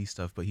doing TV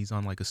stuff, but he's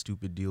on like a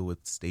stupid deal with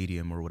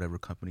Stadium or whatever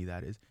company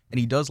that is, and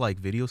he does like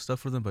video stuff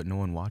for them, but no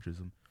one watches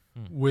him.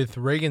 With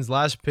Reagan's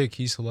last pick,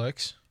 he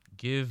selects.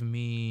 Give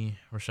me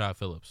Rashad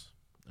Phillips.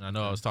 And I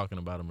know I was talking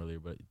about him earlier,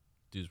 but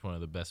dude's one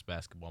of the best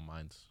basketball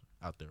minds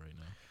out there right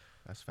now.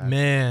 That's fact.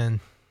 Man,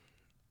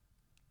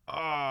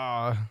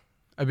 I've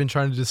been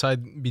trying to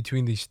decide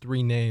between these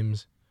three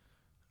names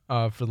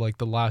for like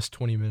the last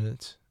 20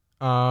 minutes.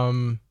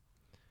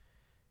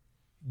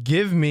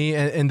 Give me,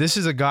 and this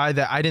is a guy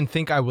that I didn't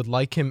think I would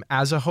like him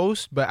as a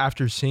host, but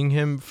after seeing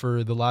him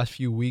for the last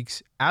few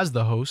weeks as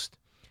the host,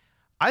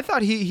 I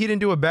thought he didn't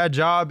do a bad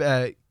job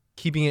at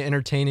keeping it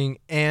entertaining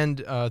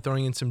and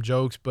throwing in some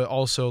jokes, but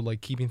also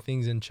like keeping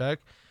things in check.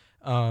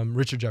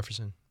 Richard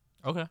Jefferson.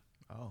 Okay.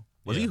 Oh,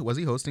 was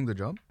he hosting The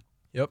Jump?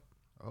 Yep.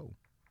 Oh,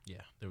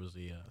 Yeah, there was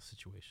a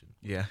situation.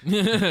 yeah.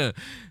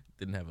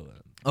 Didn't have a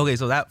Okay,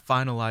 so that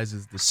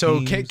finalizes the.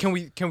 So teams.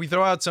 can we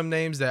throw out some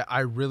names that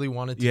I really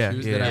wanted to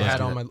choose that I let's had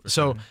do on that my for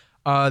so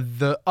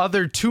the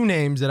other two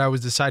names that I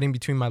was deciding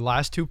between my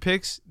last two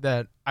picks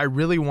that I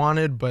really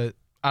wanted, but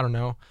I don't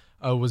know,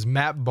 was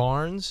Matt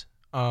Barnes.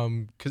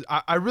 Because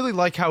I really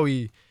like how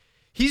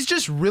he's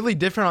just really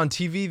different on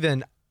TV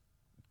than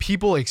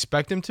people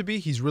expect him to be.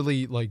 He's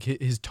really like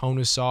his tone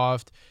is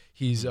soft.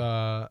 He's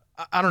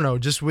I don't know,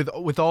 just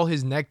with all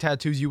his neck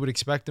tattoos, you would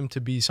expect him to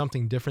be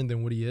something different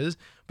than what he is.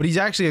 But he's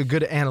actually a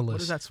good analyst.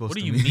 What is that supposed What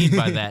do to you mean? mean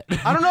by that?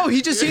 I don't know.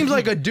 He just seems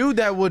like a dude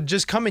that would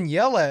just come and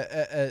yell at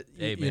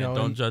Hey man, you know.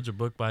 don't judge a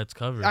book by its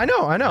cover. I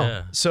know.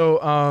 Yeah. So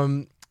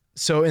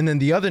and then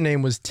the other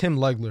name was Tim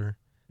Legler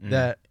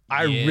that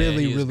I Yeah,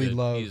 really he is good.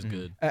 love He's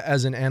good.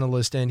 as an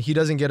analyst, and he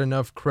doesn't get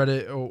enough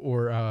credit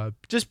or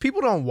just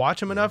people don't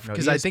watch him enough No,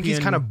 because I think he's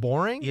ESPN kind of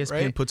boring. ESPN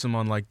right? puts him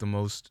on like the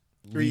most.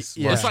 least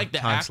Yeah. It's watched like the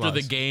time after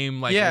the slots.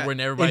 game, like yeah, when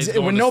everybody's ex-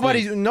 going when to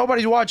nobody's sleep,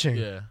 nobody's watching.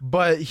 Yeah.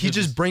 But he It's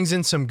just just- brings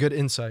in some good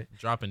insight.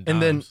 dropping dimes.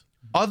 And then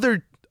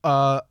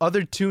the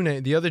other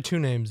two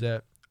names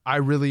that I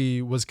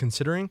really was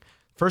considering.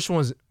 First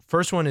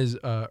one is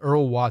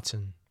Earl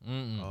Watson.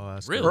 Oh,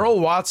 that's Really? good. Earl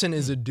Watson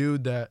is a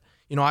dude that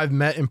I've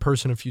met in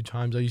person a few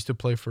times. I used to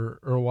play for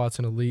Earl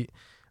Watson Elite.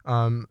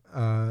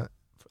 That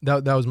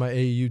was my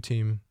AAU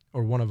team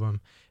or one of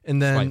them. And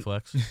then Slight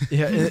flex.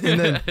 yeah, and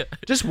then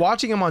just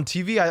watching him on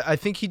TV, I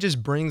think he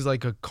just brings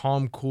like a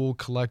calm, cool,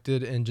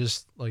 collected, and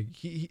just like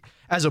he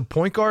as a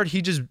point guard,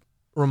 he just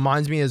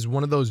reminds me as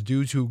one of those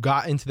dudes who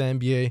got into the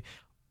NBA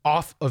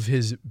off of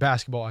his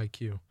basketball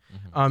IQ.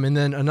 And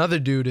then another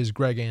dude is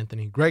Greg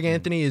Anthony. Greg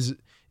Anthony is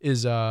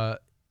he's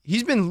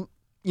been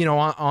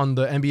on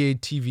the NBA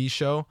TV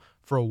show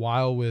for a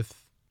while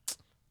with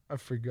I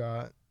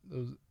forgot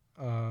those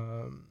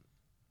what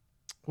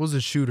was the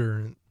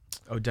shooter.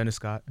 Oh, Dennis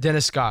Scott.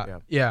 Dennis Scott,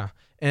 yeah,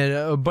 and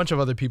a bunch of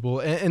other people.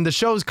 And the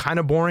show's kind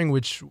of boring,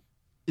 which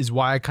is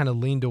why I kind of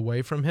leaned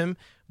away from him.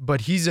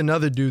 But he's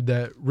another dude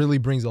that really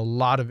brings a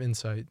lot of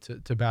insight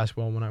to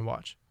basketball when I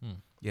watch.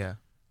 Yeah.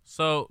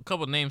 So a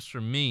couple names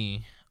for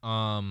me.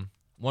 One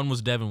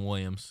was Devin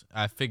Williams.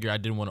 I figured I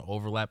didn't want to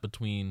overlap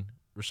between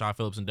Rashad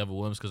Phillips and Devin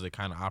Williams because they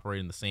kind of operate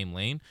in the same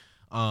lane.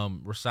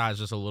 Rashad's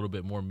just a little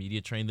bit more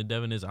media trained than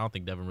Devin is. I don't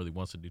think Devin really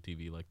wants to do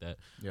TV like that.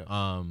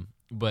 Yeah.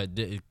 But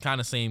kind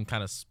of same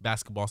kind of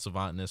basketball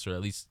savantness, or at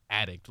least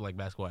addict, like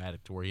basketball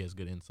addict, to where he has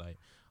good insight.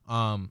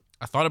 I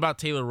thought about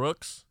Taylor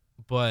Rooks,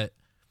 but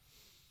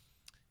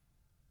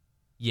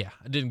yeah,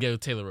 I didn't go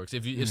with Taylor Rooks.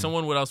 If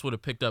someone else would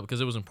have picked up,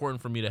 because it was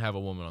important for me to have a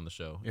woman on the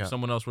show. Yeah. If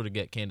someone else were to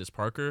get Candace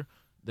Parker,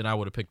 then I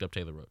would have picked up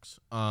Taylor Rooks.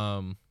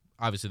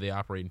 Obviously they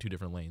operate in two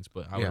different lanes,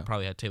 but I would have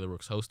probably had Taylor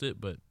Rooks host it.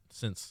 But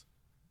since,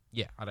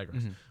 yeah, I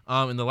digress.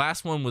 And the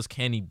last one was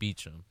Kenny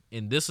Beecham,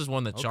 and this is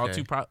one that y'all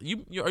Okay. two are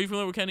you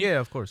familiar with Kenny? Yeah,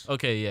 of course.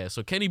 Okay, yeah.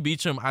 So Kenny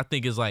Beecham, I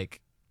think, is like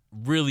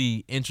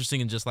really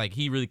interesting, and just like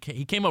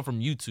he came up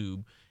from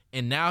YouTube,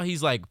 and now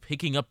he's like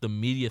picking up the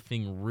media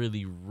thing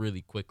really,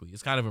 really quickly.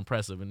 It's kind of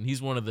impressive, and he's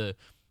one of the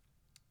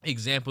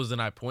examples that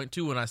I point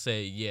to when I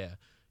say, yeah,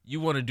 you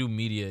want to do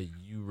media,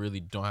 you really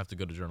don't have to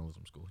go to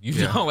journalism school.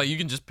 You know, like you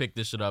can just pick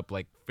this shit up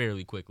like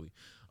fairly quickly.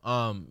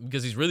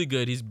 Because he's really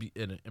good. He's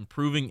an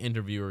improving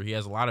interviewer. He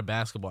has a lot of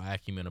basketball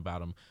acumen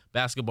about him.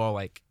 Basketball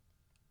like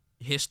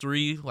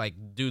history, like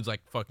dude's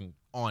like fucking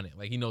on it.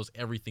 Like he knows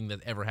everything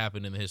that ever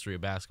happened in the history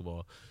of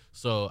basketball.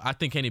 So I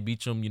think Kenny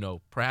Beecham,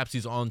 perhaps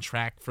he's on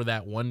track for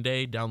that one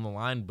day down the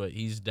line, but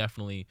he's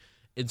definitely,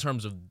 in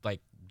terms of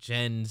like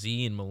Gen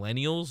Z and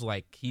millennials,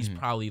 like he's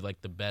probably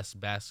like the best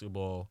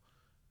basketball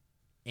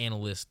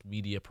analyst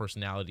media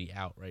personality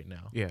out right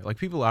now. Yeah, like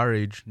people our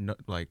age know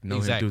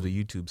him through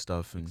the YouTube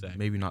stuff, and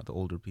maybe not the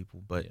older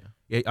people. But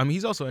yeah, I mean,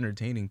 he's also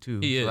entertaining too.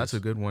 He is. That's a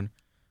good one.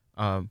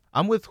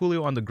 I'm with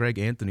Julio on the Greg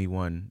Anthony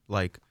one.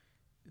 Like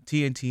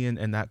TNT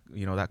and that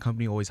that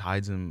company always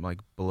hides him like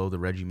below the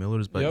Reggie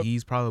Millers, but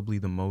he's probably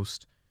the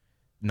most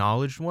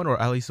knowledge one,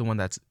 or at least the one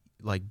that's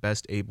like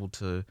best able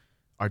to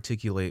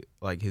articulate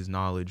like his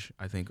knowledge,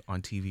 I think,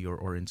 on TV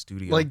or in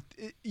studio. Like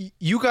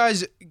you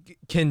guys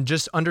can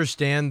just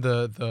understand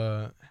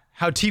the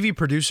how TV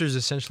producers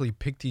essentially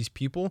pick these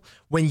people.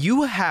 When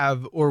you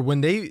have, or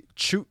when they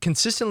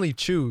consistently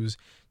choose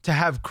to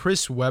have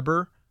Chris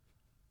Webber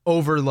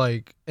over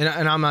like, and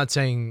I'm not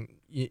saying,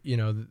 you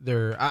know,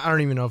 I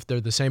don't even know if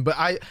they're the same, but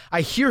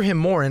I hear him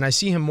more and I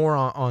see him more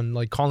on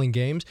like calling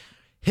games.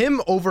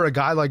 Him over a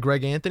guy like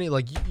Greg Anthony,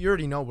 like you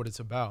already know what it's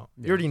about.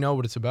 You already know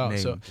what it's about.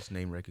 Just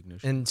name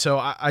recognition. And so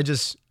I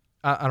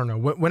don't know.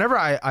 Whenever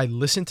I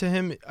listen to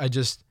him, I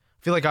just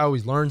feel like I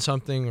always learn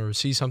something or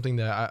see something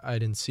that I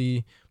didn't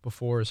see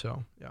before.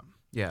 So yeah.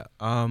 Yeah.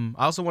 I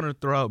also wanted to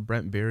throw out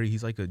Brent Barry.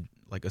 He's like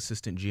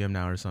assistant GM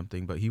now or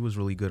something, but he was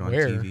really good on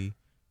TV.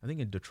 I think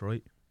in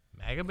Detroit.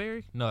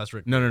 Magaberry? No, that's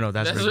Rick. No,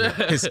 that's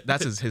Rick.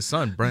 That's his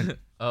son, Brent.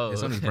 Oh, his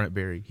son is Brent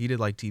Barry. He did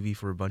like TV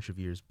for a bunch of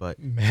years, but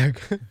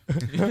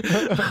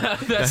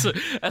that's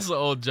an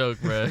old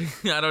joke, bro.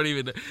 I don't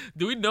even.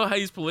 Do we know how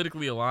he's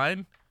politically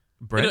aligned?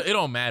 Brent? It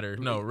don't matter.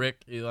 No,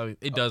 Rick.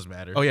 It does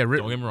matter. Oh yeah, Rick.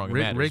 Don't get me wrong. It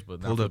Rick, matters, Rick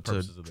but not pulled for up the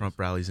purposes to of Trump this.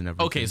 rallies and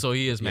everything. Okay, so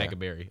he is Yeah.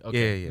 Magaberry.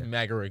 Okay. Yeah.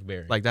 Maga Rick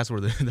Barry. Like that's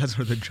where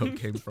the joke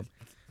came from.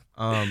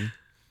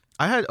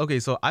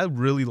 So I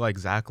really like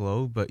Zach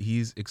Lowe, but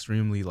he's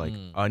extremely like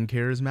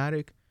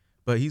uncharismatic.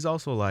 But he's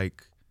also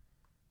like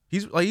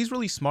he's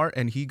really smart,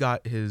 and he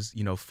got his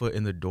foot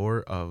in the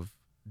door of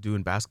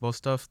doing basketball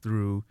stuff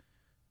through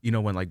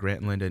when like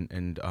Grant Lind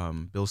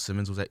and Bill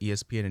Simmons was at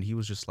ESPN, and he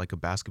was just like a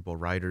basketball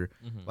writer.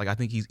 Like I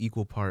think he's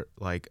equal part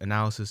like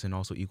analysis and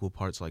also equal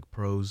parts like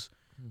prose.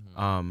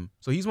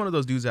 So he's one of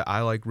those dudes that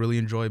I like really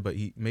enjoy, but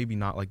he maybe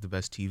not like the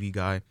best TV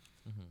guy.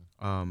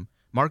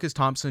 Marcus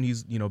Thompson,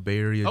 he's Bay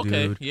Area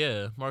dude.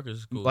 Yeah, Marcus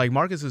is cool. Like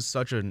Marcus is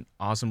such an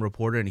awesome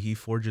reporter, and he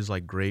forges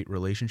like great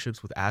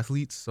relationships with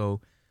athletes.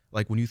 So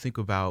like when you think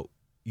about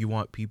you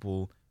want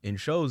people in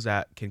shows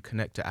that can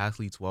connect to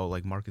athletes well,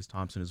 like Marcus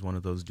Thompson is one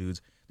of those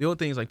dudes. The only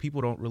thing is like people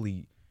don't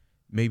really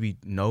maybe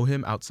know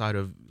him outside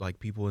of like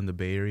people in the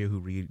Bay Area who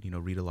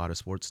read a lot of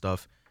sports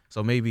stuff.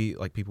 So maybe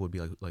like people would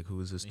be like who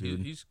is this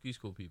dude? He's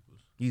cool people.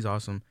 He's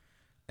awesome.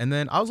 And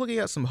then I was looking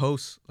at some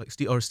hosts like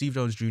Steve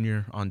Jones Jr.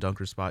 on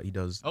Dunker Spot. He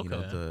does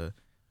the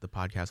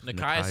podcast with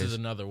Nekias is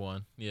another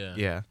one.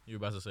 Yeah. You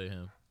were about to say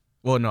him.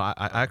 Well, no, I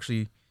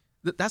actually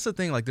that's the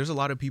thing. Like, there's a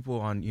lot of people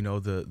on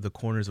the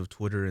corners of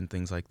Twitter and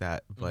things like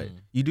that, but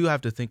you do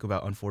have to think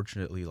about,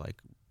 unfortunately,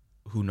 like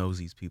who knows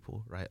these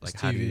people, right? Like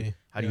how do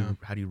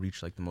you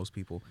reach like the most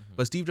people?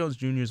 But Steve Jones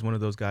Jr. is one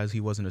of those guys.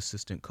 He was an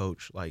assistant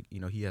coach. Like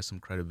he has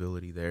some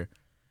credibility there.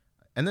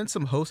 And then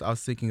some hosts I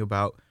was thinking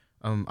about.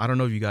 I don't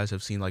know if you guys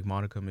have seen like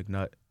Monica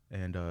McNutt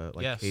and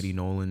Katie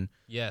Nolan.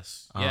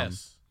 Yes.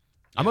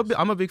 I'm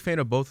a big fan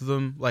of both of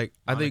them. Like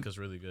Monica's I think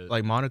really good.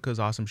 Like Monica's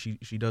awesome.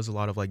 She does a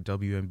lot of like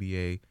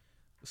WNBA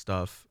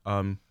stuff.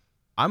 I'm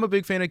a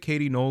big fan of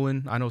Katie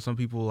Nolan. I know some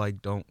people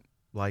like don't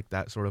like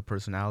that sort of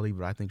personality,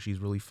 but I think she's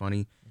really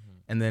funny.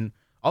 And then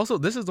also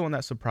this is the one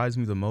that surprised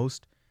me the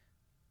most.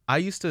 I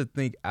used to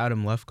think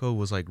Adam Lefkoe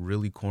was like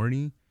really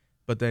corny.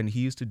 But then he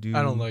used to do.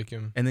 I don't like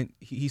him. And then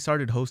he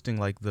started hosting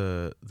like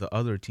the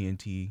other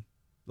TNT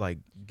like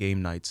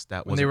game nights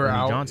that was Ernie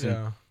out,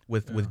 Johnson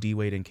with D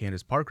Wade and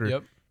Candace Parker.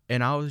 Yep.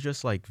 And I was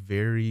just like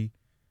very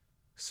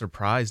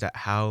surprised at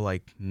how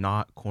like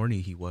not corny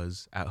he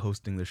was at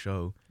hosting the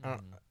show.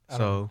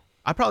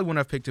 I probably wouldn't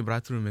have picked him, but I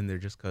threw him in there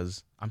just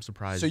because I'm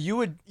surprised. So you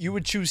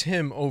would choose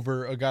him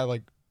over a guy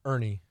like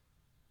Ernie?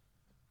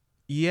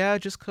 Yeah,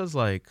 just because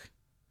like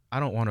I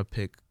don't want to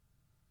pick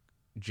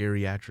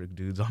geriatric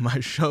dudes on my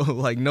show.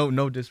 Like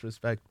no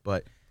disrespect,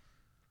 but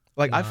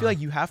like I feel like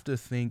you have to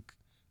think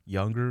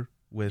younger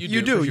with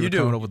you do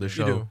coming over the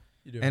show.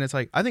 You do. And it's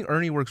like I think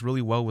Ernie works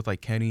really well with like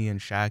Kenny and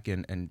Shaq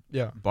and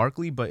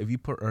Barkley, but if you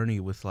put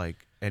Ernie with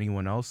like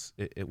anyone else,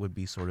 it would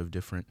be sort of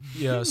different.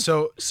 Yeah.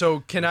 So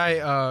can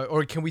I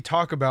or can we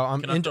talk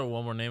about? Can I throw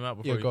one more name out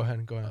before? Yeah, go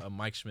ahead.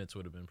 Mike Schmitz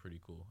would have been pretty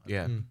cool.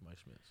 Mike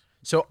Schmitz.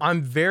 So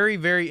I'm very,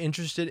 very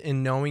interested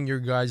in knowing your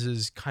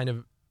guys' kind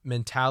of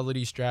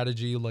mentality,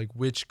 strategy, like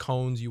which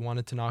cones you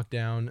wanted to knock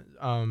down,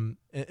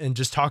 and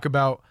just talk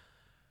about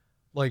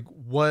like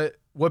what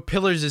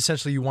pillars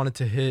essentially you wanted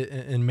to hit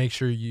and make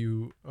sure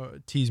you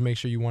make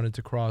sure you wanted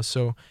to cross.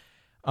 So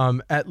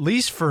at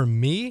least for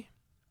me,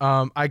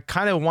 I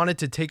kind of wanted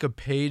to take a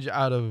page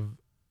out of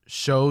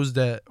shows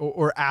that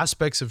or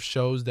aspects of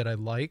shows that I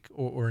like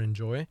or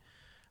enjoy.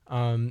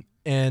 And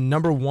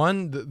number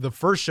one, the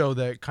first show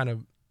that kind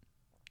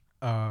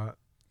of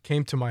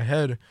came to my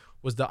head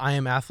was the I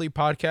Am Athlete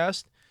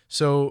podcast.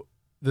 So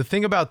the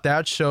thing about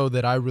that show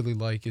that I really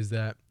like is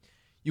that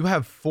you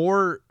have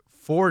four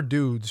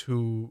dudes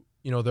who,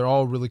 they're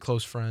all really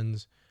close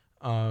friends.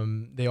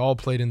 They all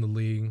played in the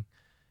league,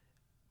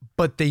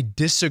 but they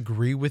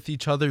disagree with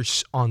each other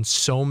on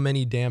so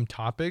many damn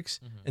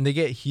topics, and they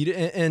get heated.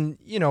 And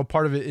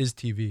part of it is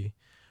TV,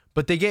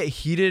 but they get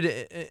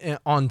heated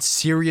on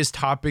serious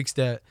topics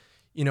that,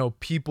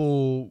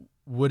 people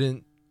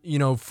wouldn't,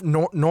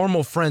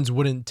 normal friends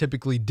wouldn't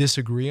typically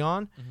disagree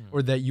on,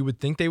 or that you would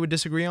think they would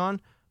disagree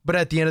on. But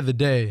at the end of the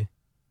day,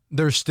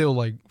 they're still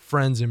like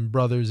friends and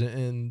brothers,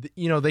 and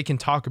they can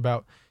talk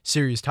about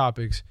serious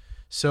topics.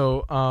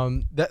 So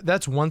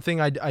that's one thing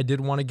I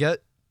did want to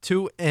get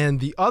to. And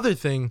the other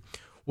thing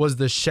was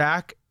the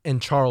Shaq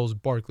and Charles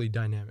Barkley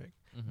dynamic.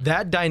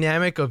 That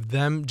dynamic of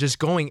them just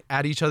going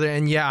at each other,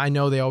 and yeah, I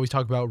know they always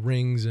talk about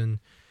rings and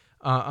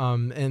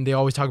they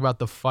always talk about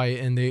the fight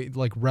and they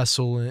like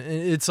wrestle, and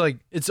it's like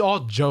it's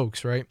all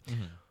jokes, right?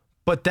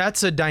 But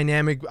that's a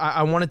dynamic.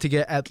 I wanted to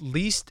get at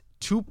least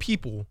two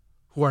people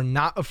who are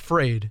not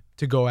afraid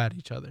to go at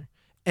each other.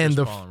 And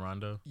Chris Paul and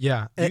Rondo.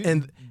 Yeah,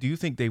 Do you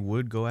think they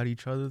would go at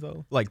each other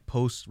though, like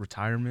post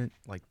retirement,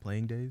 like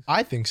playing days?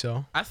 I think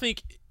so. I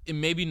think it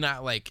maybe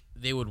not like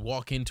they would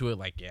walk into it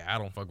like, yeah, I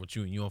don't fuck with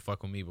you and you don't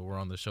fuck with me, but we're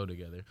on the show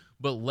together.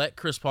 But let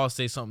Chris Paul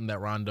say something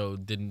that Rondo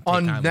didn't take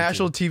On kindly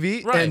national to.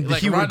 TV, Right, and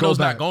like he would Rondo's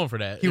go back. not going for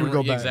that. He would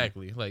go back.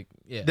 Exactly. Like,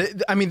 yeah.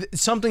 I mean,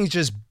 something's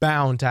just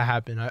bound to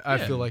happen. I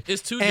Yeah. feel like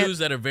it's two And- dudes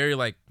that are very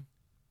like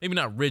maybe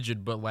not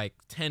rigid, but like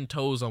 10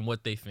 toes on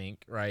what they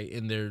think, right?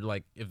 And they're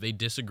like, if they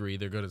disagree,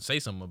 they're gonna say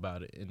something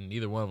about it, and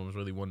neither one of them is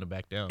really one to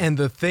back down. And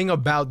the thing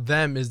about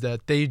them is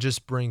that they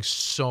just bring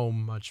so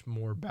much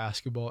more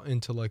basketball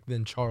into like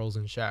than Charles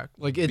and Shaq.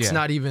 Like it's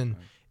not even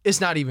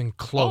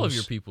close. all of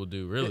your people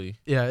do, really.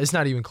 Yeah, it's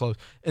not even close.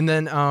 And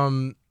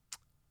then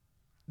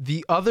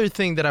the other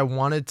thing that I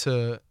wanted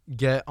to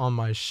get on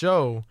my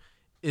show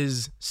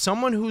is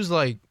someone who's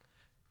like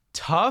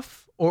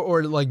tough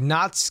or like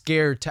not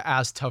scared to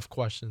ask tough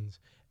questions.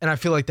 And I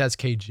feel like that's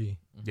KG.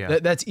 Yeah.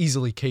 That's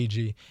easily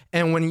KG.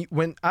 And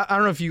when I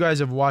don't know if you guys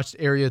have watched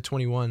Area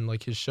 21,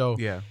 like his show.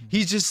 Yeah.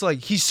 He's just like,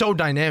 he's so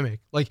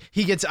dynamic. Like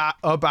he gets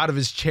up out of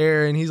his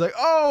chair and he's like,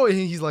 oh, and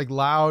he's like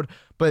loud,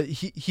 but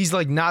he's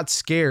like not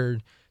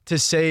scared to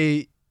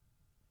say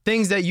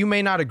things that you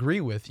may not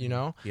agree with, you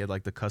know? He had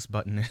like the cuss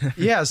button.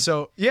 Yeah.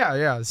 So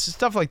yeah,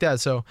 stuff like that.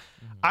 So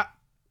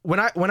when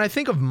I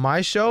think of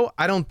my show,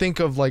 I don't think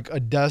of like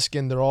a desk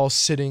and they're all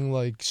sitting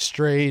like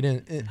straight,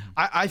 and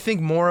I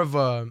think more of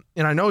a,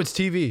 and I know it's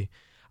TV,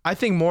 I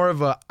think more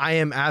of a I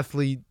Am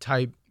Athlete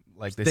type.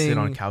 Like they thing. sit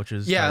on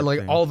couches. Yeah, type like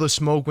thing. all the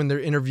smoke when they're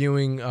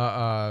interviewing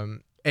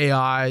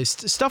AI,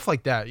 stuff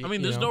like that. I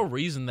mean, there's no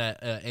reason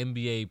that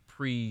NBA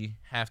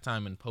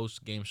pre-halftime and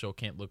post-game show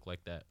can't look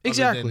like that.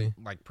 Exactly. Other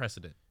than, like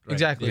precedent. Right?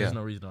 Exactly. There's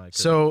no reason why it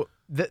couldn't. So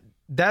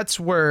that's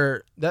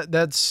where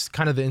that's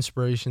kind of the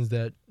inspirations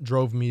that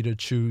drove me to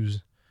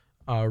choose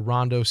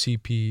Rondo,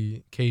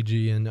 CP,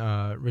 KG,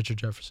 and Richard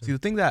Jefferson. See, the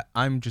thing that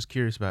I'm just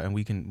curious about, and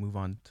we can move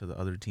on to the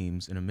other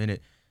teams in a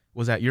minute,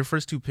 was that your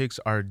first two picks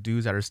are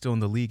dudes that are still in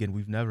the league, and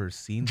we've never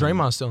seen them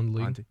Draymond's still in the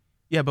league.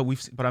 Yeah,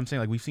 but I'm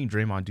saying like we've seen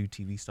Draymond do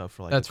TV stuff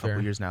for like That's a couple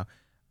fair. years now.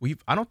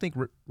 I don't think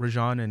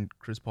Rajon and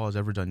Chris Paul has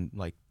ever done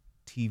like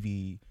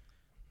TV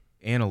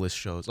analyst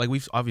shows. Like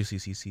we've obviously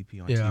see CP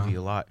on TV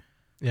a lot.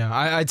 Yeah,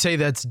 I'd say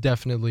that's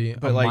definitely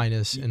a like,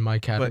 minus in my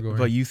category.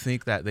 But you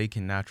think that they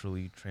can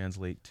naturally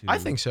translate to? I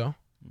think so.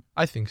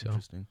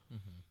 Interesting.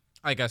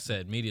 like I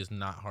said, media is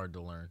not hard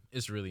to learn.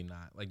 It's really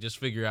not. Like, just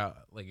figure out,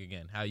 like,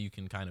 again, how you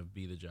can kind of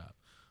be the job.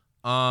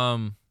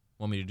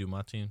 Want me to do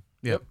my team?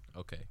 Yep.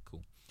 Okay,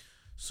 cool.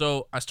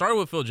 So I started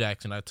with Phil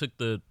Jackson. I took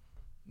the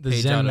The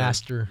Zen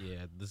Master.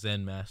 the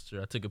Zen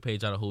Master. I took a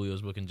page out of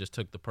Julio's book and just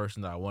took the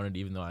person that I wanted,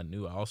 even though I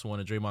knew I also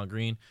wanted Draymond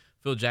Green.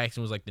 Phil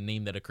Jackson was like the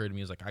name that occurred to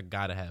me. I was like, I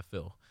gotta have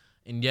Phil.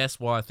 And yes,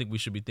 while I think we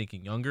should be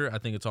thinking younger, I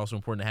think it's also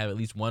important to have at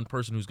least one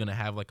person who's going to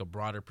have like a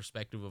broader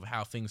perspective of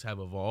how things have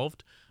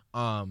evolved.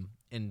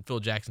 And Phil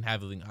Jackson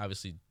having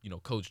obviously,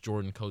 Coach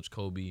Jordan, Coach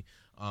Kobe,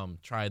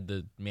 tried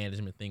the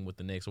management thing with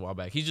the Knicks a while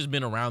back. He's just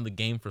been around the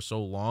game for so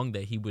long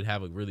that he would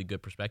have a really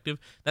good perspective.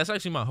 That's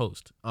actually my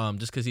host,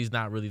 just because he's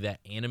not really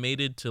that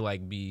animated to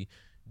like be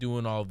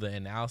doing all the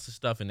analysis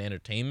stuff and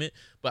entertainment.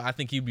 But I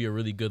think he'd be a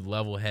really good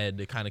level head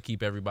to kind of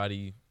keep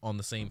everybody on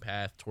the same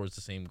path towards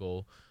the same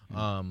goal.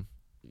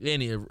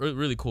 And a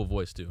really cool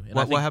voice too. And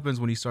what happens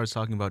when he starts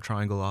talking about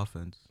triangle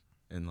offense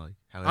and like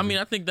how?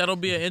 I think that'll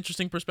be an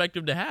interesting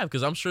perspective to have,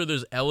 because I'm sure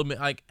there's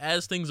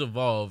as things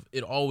evolve,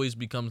 it always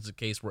becomes the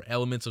case where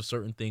elements of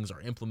certain things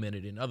are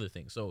implemented in other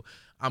things. So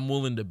I'm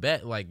willing to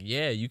bet,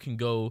 you can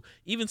go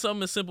even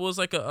something as simple as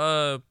like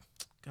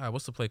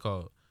what's the play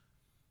called?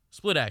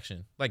 Split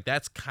action. Like,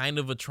 that's kind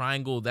of a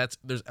triangle. There's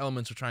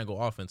elements of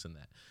triangle offense in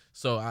that.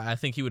 So I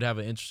think he would have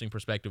an interesting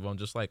perspective on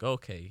just like,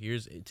 okay,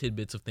 here's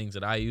tidbits of things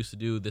that I used to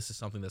do. This is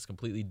something that's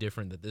completely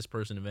different that this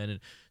person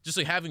invented. Just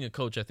like having a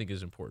coach, I think,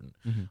 is important.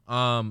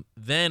 Mm-hmm.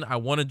 Then I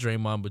wanted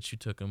Draymond, but you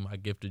took him. I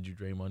gifted you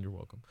Draymond. You're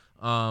welcome.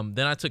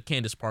 Then I took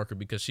Candace Parker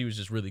because she was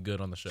just really good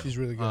on the show. She's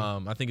really good.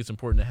 I think it's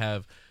important to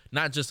have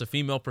not just a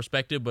female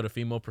perspective, but a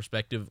female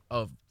perspective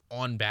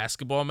on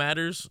basketball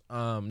matters,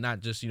 not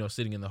just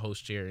sitting in the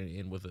host chair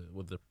and with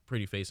a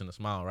pretty face and a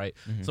smile, right?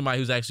 Mm-hmm. Somebody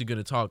who's actually going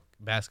to talk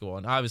basketball.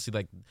 And obviously,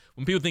 like,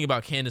 when people think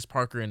about Candace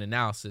Parker and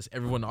analysis,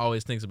 everyone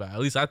always thinks about, at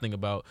least I think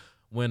about,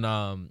 when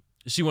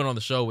she went on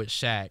the show with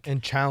Shaq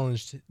and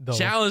challenged him.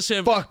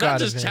 Fuck not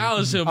just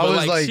challenged him, I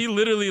but was she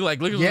literally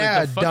looked at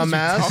yeah, the fuck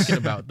dumbass. is you talking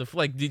about?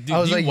 I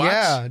was like,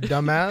 yeah,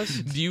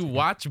 dumbass. Do you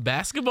watch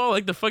basketball?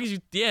 Like, the fuck is you?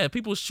 Yeah,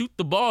 people shoot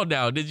the ball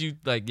now. Did you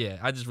I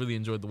just really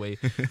enjoyed the way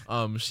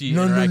she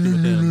interacted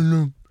with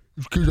him.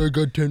 because I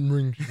got 10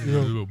 rings. You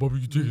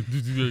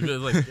know,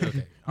 Like, okay,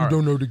 you all right.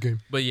 don't know the game.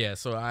 But yeah,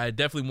 so I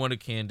definitely wanted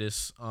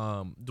Candace.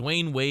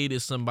 Dwayne Wade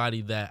is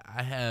somebody that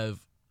I have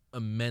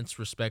immense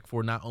respect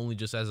for, not only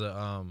just as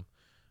a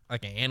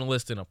like an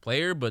analyst and a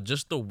player, but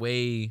just the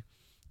way.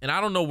 And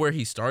I don't know where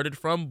he started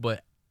from,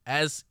 but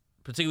as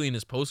particularly in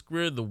his post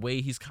career, the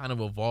way he's kind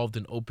of evolved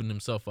and opened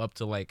himself up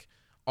to like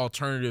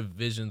alternative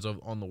visions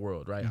on the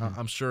world, right?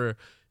 I'm sure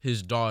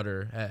his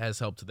daughter has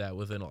helped to that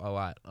within a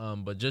lot.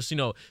 But just,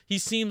 he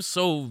seems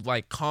so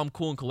like calm,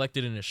 cool, and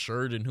collected and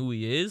assured in who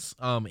he is.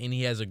 And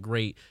he has a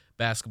great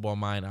basketball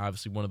mind,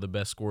 obviously one of the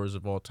best scorers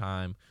of all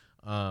time.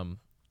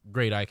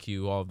 Great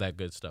IQ, all of that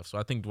good stuff. So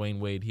I think Dwayne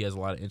Wade, he has a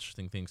lot of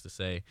interesting things to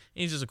say. And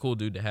he's just a cool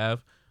dude to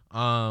have.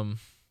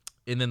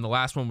 And then the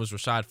last one was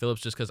Rashad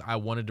Phillips, just because I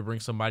wanted to bring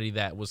somebody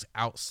that was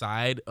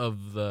outside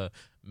of the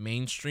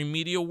mainstream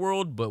media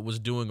world, but was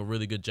doing a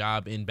really good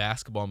job in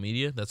basketball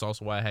media. That's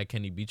also why I had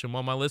Kenny Beecham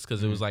on my list,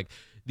 because it was like,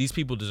 these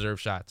people deserve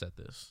shots at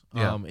this.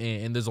 Yeah.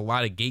 And there's a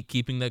lot of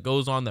gatekeeping that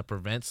goes on that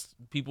prevents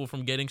people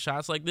from getting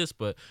shots like this.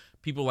 But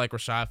people like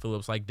Rashad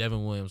Phillips, like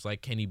Devin Williams,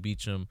 like Kenny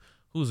Beecham,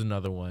 who's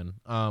another one?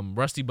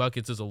 Rusty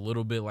Buckets is a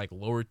little bit like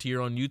lower tier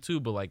on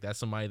YouTube, but like that's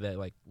somebody that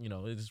like,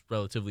 is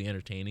relatively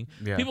entertaining.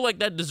 Yeah. People like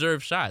that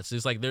deserve shots.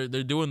 It's like they're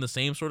doing the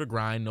same sort of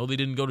grind. No, they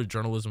didn't go to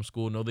journalism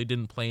school. No, they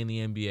didn't play in the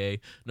NBA.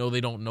 No,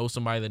 they don't know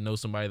somebody that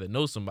knows somebody that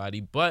knows somebody,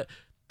 but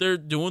they're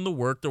doing the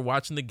work. They're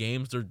watching the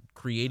games. They're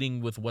creating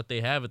with what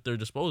they have at their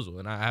disposal.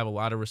 And I have a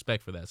lot of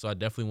respect for that. So I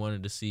definitely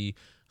wanted to see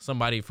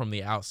somebody from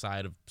the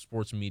outside of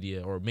sports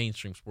media or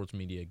mainstream sports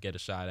media get a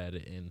shot at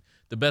it. And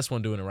the best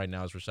one doing it right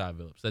now is Rashad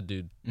Phillips. That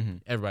dude,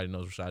 everybody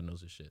knows Rashad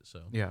knows his shit.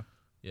 So Yeah.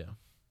 yeah.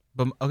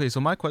 But okay, so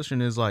my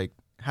question is like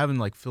having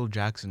like Phil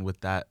Jackson with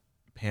that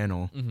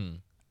panel,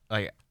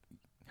 like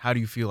how do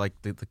you feel like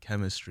the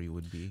chemistry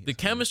would be? The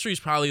chemistry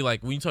is probably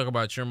like, when you talk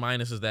about your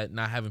minus is that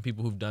not having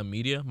people who've done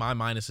media, my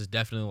minus is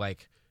definitely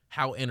like,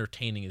 how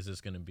entertaining is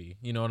this going to be?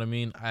 You know what I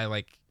mean? I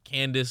like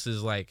Candace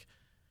is like,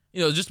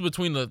 just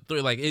between the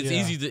three, like it's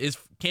easy to,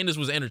 Candace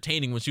was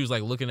entertaining when she was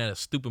like looking at a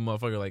stupid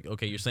motherfucker like,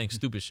 okay, you're saying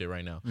stupid shit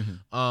right now.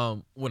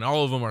 When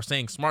all of them are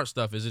saying smart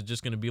stuff, is it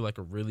just going to be like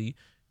a really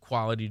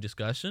quality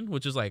discussion?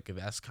 Which is like,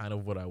 that's kind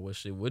of what I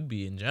wish it would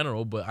be in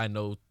general, but I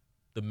know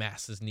the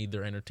masses need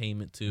their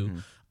entertainment too.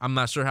 I'm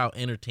not sure how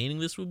entertaining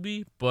this would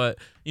be, but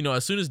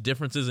as soon as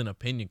differences in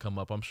opinion come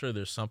up, I'm sure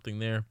there's something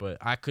there, but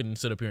I couldn't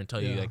sit up here and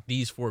tell you like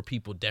these four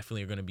people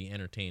definitely are going to be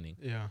entertaining.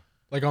 Yeah.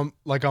 Like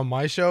on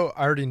my show,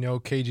 I already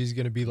know KG's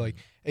going to be like,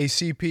 hey,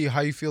 CP,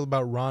 how you feel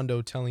about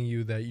Rondo telling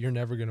you that you're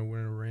never going to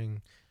win a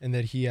ring and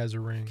that he has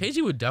a ring?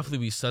 KG would definitely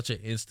be such an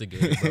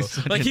instigator, bro.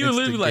 Like he would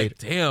literally be like,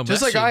 damn.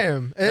 Just like I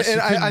am. And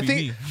I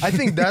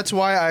think that's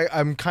why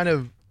I'm kind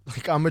of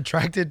like, I'm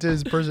attracted to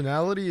his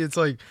personality. It's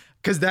like,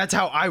 because that's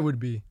how I would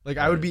be. Like,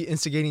 I would be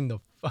instigating the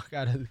fuck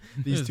out of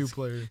these two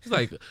players. He's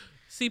like,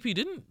 CP,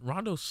 didn't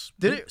Rondo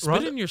spit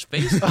in your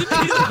face?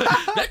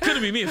 That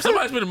couldn't be me. If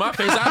somebody spit in my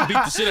face, I'd beat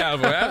the shit out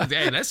of her.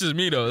 Damn, that's just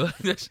me, though.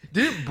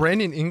 Didn't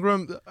Brandon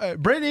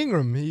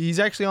Ingram, he's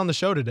actually on the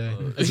show today.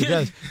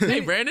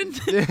 Hey, Brandon.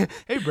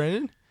 Hey,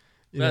 Brandon.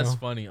 That's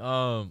funny.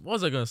 What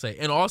was I going to say?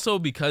 And also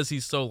because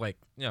he's so, like,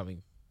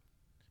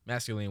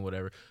 masculine,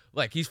 whatever.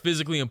 Like, he's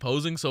physically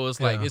imposing, so it's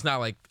like, it's not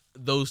like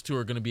those two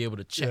are going to be able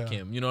to check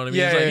him. You know what I mean?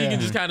 It's like, he can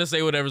just kind of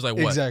say whatever. It's like,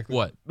 what? Exactly.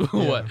 What?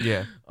 What?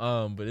 Yeah.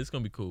 But it's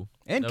going to be cool.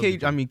 And KG,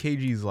 cool. I mean,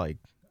 KG's like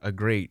a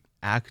great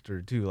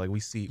actor too. Like we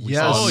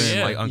saw him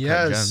in like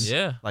Uncut Gems.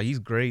 Yeah. Like he's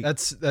great.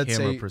 That's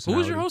camera personality. Who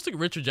was your host?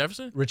 Richard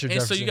Jefferson? Richard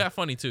Jefferson. So you got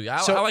funny too.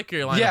 I like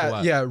your lineup a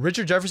lot. Yeah,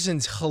 Richard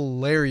Jefferson's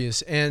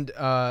hilarious. And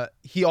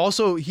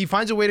he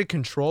finds a way to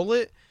control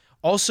it.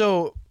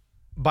 Okay.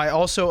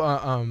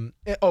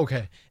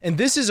 And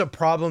this is a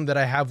problem that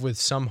I have with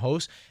some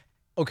hosts.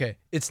 Okay,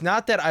 it's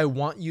not that I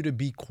want you to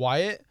be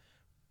quiet,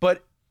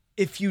 but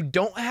if you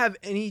don't have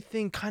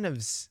anything kind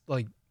of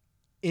like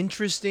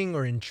interesting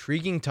or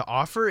intriguing to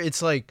offer,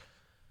 it's like,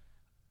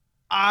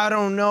 I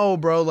don't know,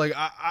 bro. Like,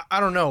 I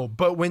don't know.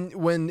 But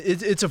when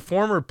it's a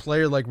former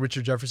player like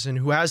Richard Jefferson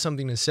who has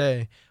something to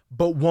say,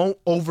 but won't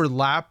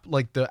overlap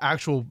like the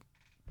actual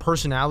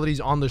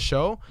personalities on the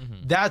show,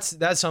 that's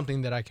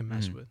something that I can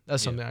mess with.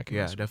 That's something I can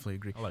mess with. Yeah, definitely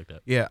agree. I like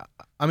that. Yeah.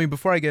 I mean,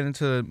 before I get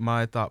into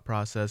my thought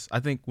process, I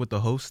think with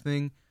the host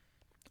thing,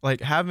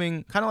 like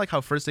having kind of like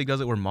how First Take does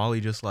it where Molly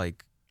just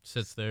like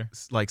sits there,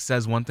 like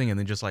says one thing and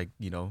then just like,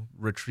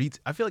 retreats.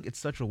 I feel like it's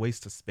such a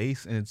waste of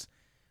space and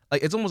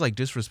it's almost like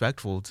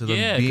disrespectful to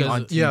them being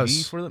on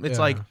TV for them. It's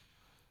like,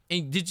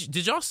 and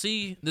did y'all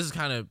see, this is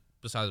kind of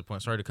besides the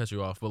point, sorry to cut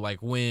you off, but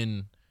like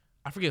when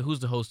I forget who's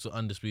the host of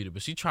Undisputed,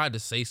 but she tried to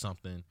say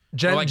something.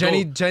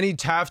 Jenny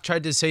Taft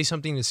tried to say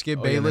something to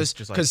Skip Bayless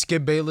because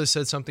Skip Bayless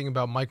said something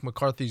about Mike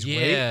McCarthy's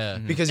weight.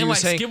 Because he was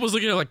saying, Skip was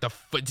looking at her like,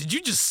 did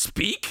you just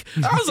speak?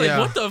 I was like,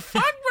 what the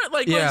fuck, bro?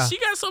 Like, she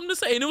got something to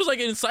say, and it was like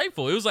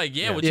insightful. It was like,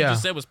 what you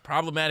just said was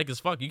problematic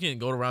as fuck. You can't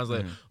go around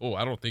like,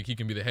 I don't think he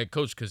can be the head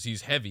coach because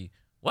he's heavy.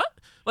 What?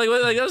 Like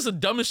that was the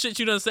dumbest shit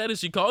you done said, and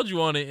she called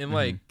you on it, and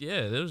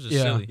that was just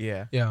silly.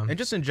 Yeah. And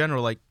just in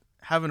general, like,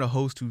 having a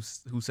host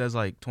who says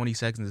like 20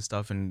 seconds of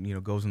stuff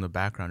and goes in the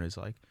background is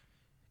like,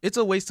 it's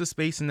a waste of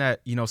space. In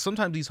that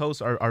sometimes these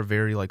hosts are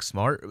very like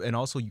smart, and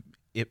also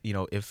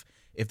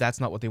if that's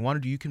not what they want to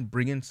do, you can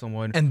bring in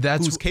someone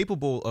who's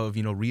capable of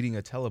reading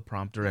a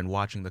teleprompter and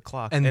watching the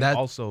clock, and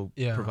also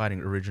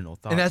providing original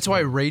thoughts. And that's why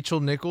Rachel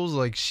Nichols,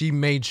 like, she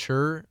made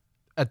sure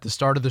at the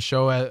start of the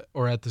show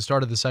or at the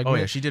start of the segment. Oh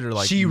yeah, she did her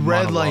like she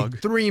read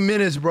like 3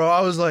 minutes, bro.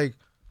 I was like,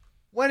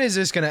 when is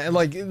this gonna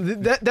like?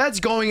 That's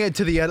going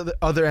to the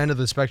other end of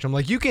the spectrum.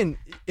 Like, you can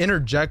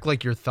interject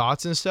like your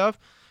thoughts and stuff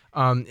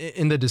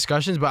in the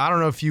discussions, but I don't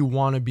know if you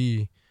want to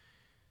be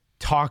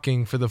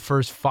talking for the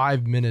first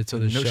 5 minutes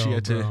of the show. She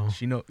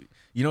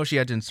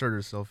had to insert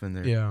herself in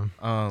there. Yeah.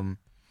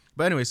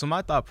 But anyway, so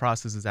my thought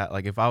process is that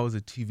like if I was a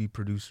TV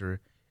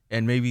producer,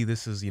 and maybe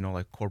this is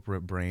like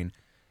corporate brain,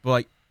 but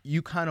like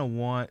you kind of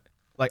want,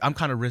 like, I'm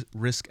kind of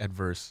risk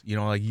adverse.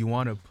 Like you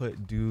want to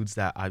put dudes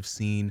that I've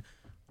seen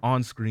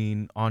on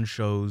screen, on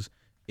shows,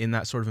 in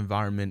that sort of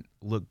environment,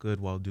 look good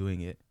while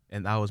doing it.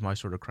 And that was my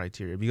sort of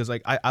criteria, because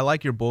like I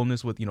like your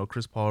boldness with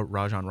Chris Paul,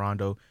 Rajon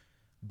Rondo,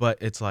 but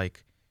it's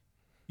like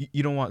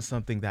you don't want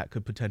something that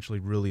could potentially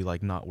really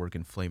like not work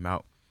and flame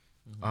out.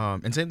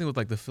 Mm-hmm. And same thing with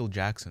like the Phil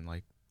Jackson.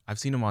 Like I've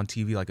seen him on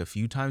TV like a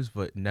few times,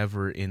 but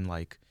never in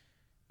like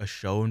a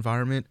show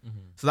environment. Mm-hmm.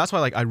 So that's why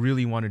like I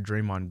really wanted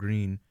Draymond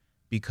Green,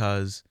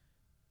 because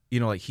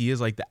like he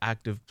is like the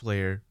active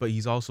player, but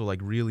he's also like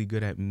really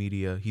good at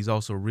media. He's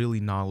also really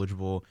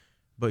knowledgeable,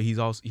 but he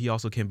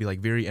also can be like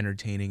very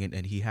entertaining,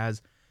 and he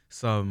has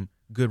some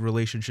good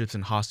relationships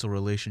and hostile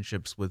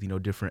relationships with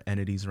different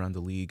entities around the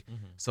league.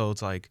 Mm-hmm. So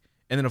it's like,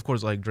 and then of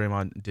course like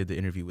Draymond did the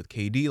interview with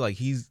KD. Like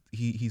he's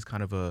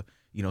kind of a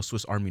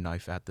Swiss Army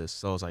knife at this.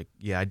 So I was like,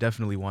 yeah, I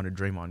definitely wanted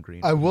Draymond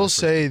Green. I will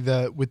say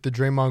that with the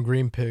Draymond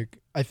Green pick,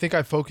 I think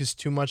I focused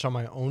too much on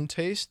my own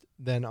taste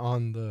than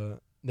on the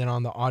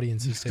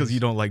audience's taste. Because you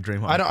don't like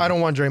Draymond. I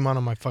don't want Draymond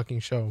on my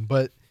fucking show,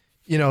 but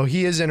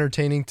he is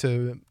entertaining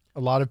to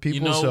a lot of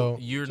people. So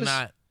you're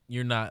not.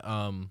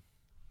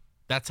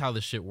 That's how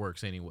the shit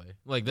works anyway.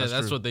 Like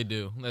that's what they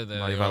do. Like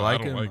if I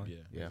like him,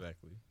 yeah,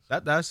 exactly.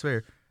 That's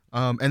fair.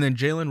 And then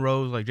Jalen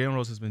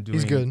Rose has been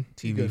doing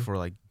TV for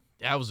like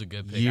that was a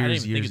good pick.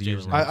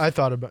 Years. I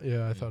thought about it.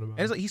 And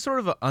it's like he's sort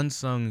of an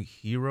unsung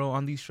hero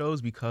on these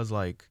shows, because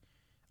like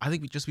I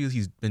think just because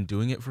he's been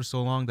doing it for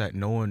so long that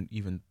no one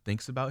even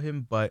thinks about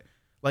him. But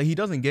like he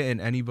doesn't get in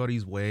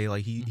anybody's way.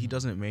 Like he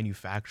doesn't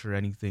manufacture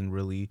anything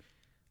really.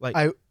 Like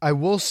I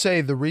will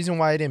say the reason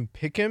why I didn't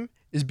pick him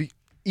is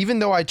even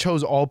though I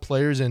chose all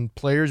players, and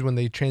players when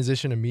they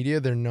transition to media,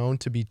 they're known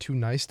to be too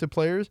nice to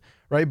players,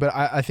 right? But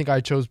I think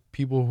I chose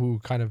people who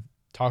kind of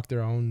talk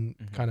their own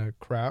kind of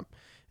crap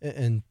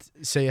and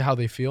say how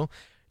they feel.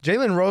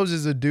 Jalen Rose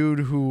is a dude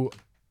who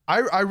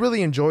I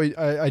really enjoy.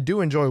 I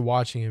do enjoy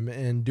watching him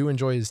and do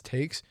enjoy his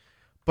takes,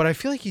 but I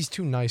feel like he's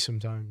too nice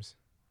sometimes.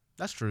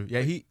 That's true.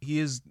 Yeah, he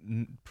is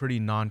pretty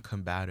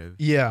non-combative.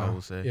 Yeah, I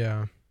will say.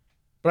 Yeah,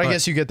 but I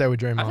guess you get that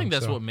with Draymond. I think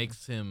that's what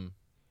makes him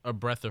a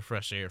breath of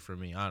fresh air for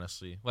me,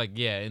 honestly. Like,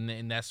 yeah,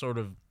 in that sort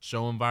of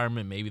show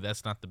environment, maybe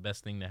that's not the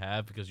best thing to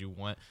have, because you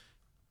want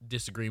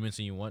disagreements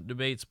and you want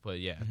debates. But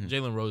yeah,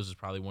 Jalen Rose is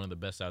probably one of the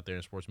best out there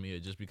in sports media,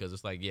 just because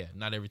it's like, yeah,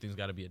 not everything's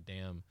got to be a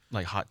damn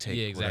like hot take,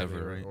 yeah, exactly,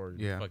 whatever, right?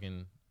 or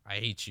fucking I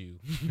hate you,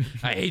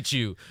 I hate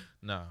you.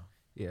 No,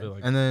 yeah.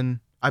 Like, and then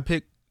I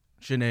picked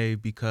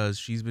Janae because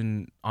she's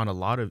been on a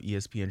lot of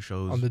ESPN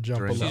shows on the jump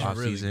during the off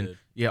season. Really,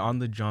 yeah, on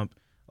the jump.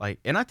 Like,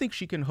 and I think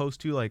she can host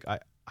too. Like, I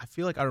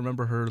feel like I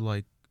remember her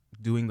like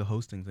doing the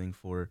hosting thing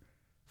for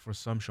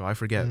some show. I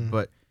forget,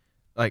 but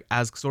like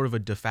as sort of a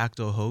de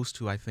facto host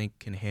who I think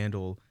can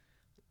handle,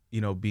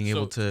 being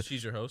able to.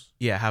 She's your host.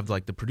 Yeah, have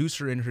like the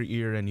producer in her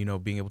ear, and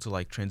being able to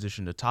like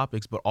transition to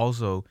topics, but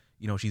also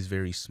she's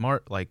very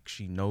smart. Like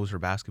she knows her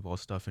basketball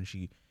stuff, and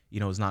she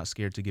is not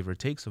scared to give her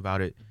takes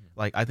about it.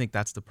 Like I think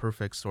that's the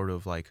perfect sort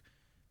of like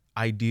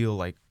ideal,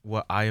 like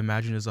what I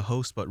imagine as a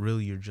host, but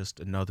really you're just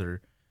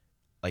another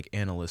like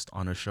analyst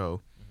on a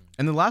show.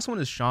 And the last one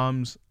is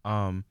Shams.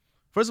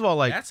 First of all,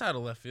 like that's out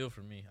of left field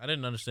for me. I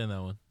didn't understand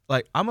that one.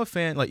 Like I'm a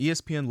fan. Like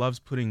ESPN loves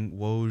putting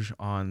Woj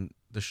on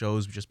the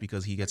shows just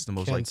because he gets the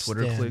most like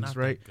Twitter clicks,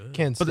 right?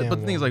 Can't but stand the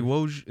thing is, like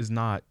Woj is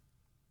not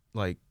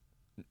like,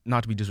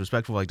 not to be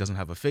disrespectful, like doesn't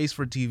have a face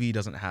for TV,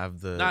 doesn't have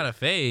the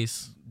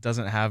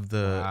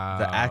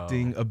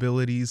acting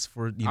abilities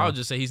for. I would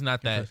just say he's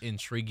not that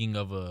intriguing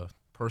of a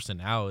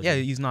personality. Yeah,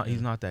 he's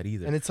not that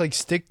either. And it's like,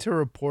 stick to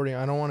reporting.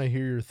 I don't want to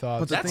hear your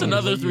thoughts. But that's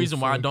another reason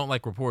why I don't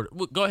like reporting.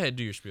 Well, go ahead,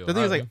 do your spiel. The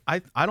thing is,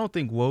 like, I don't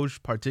think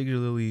Woj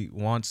particularly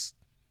wants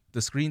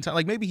the screen time.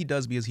 Like maybe he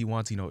does because he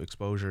wants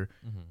exposure.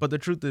 But the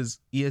truth is,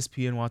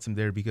 ESPN wants him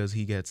there because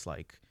he gets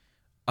like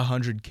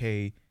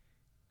 100K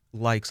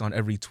likes on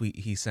every tweet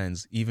he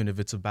sends, even if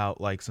it's about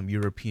like some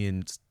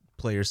European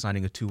player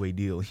signing a 2-way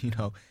deal.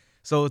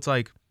 So it's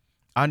like,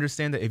 I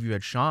understand that if you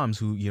had Shams,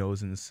 who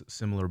is in a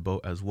similar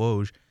boat as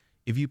Woj,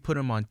 if you put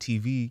him on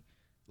TV,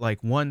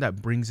 like one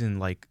that brings in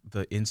like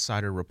the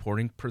insider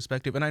reporting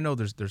perspective, and I know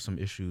there's some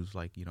issues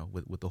like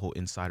with the whole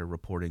insider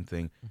reporting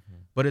thing,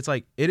 but it's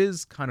like it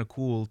is kind of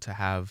cool to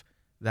have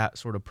that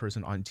sort of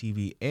person on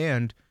TV.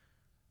 And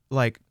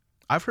like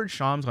I've heard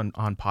Shams on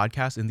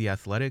podcasts in The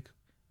Athletic,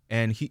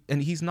 and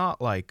he's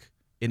not like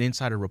an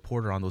insider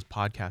reporter on those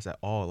podcasts at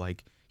all.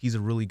 Like he's a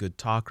really good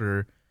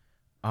talker.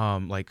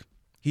 Like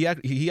he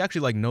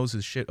actually like knows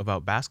his shit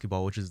about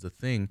basketball, which is the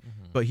thing.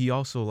 But he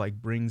also like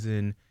brings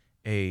in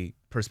a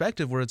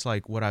perspective where it's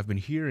like, what I've been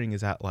hearing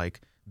is that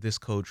like this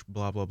coach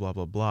blah blah blah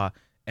blah blah,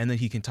 and then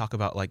he can talk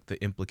about like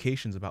the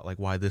implications about like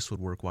why this would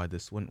work, why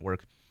this wouldn't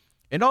work.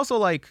 And also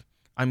like,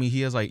 I mean,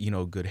 he has like, you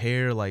know, good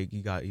hair. Like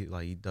he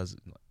does.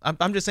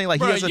 I'm just saying, like,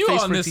 bro, he has a you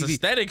face on for this TV.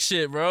 aesthetic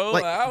shit, bro.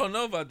 Like, I don't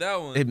know about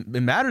that one. It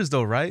matters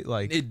though, right?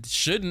 Like It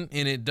shouldn't,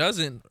 and it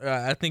doesn't.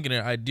 I think in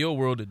an ideal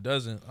world, it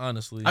doesn't.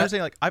 Honestly, I'm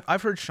saying, like,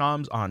 I've heard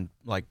Shams on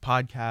like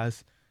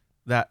podcasts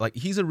that like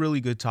he's a really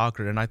good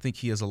talker, and I think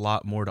he has a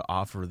lot more to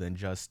offer than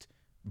just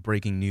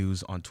breaking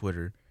news on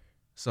Twitter.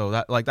 So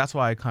that's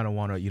why I kind of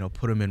want to, you know,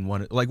 put him in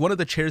one of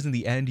the chairs in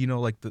the end. You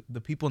know, like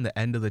the people in the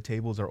end of the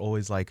tables are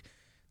always like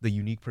the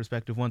unique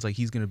perspective ones. Like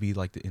he's gonna be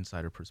like the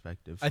insider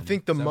perspective. I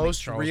think the Does that make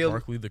most Charles real.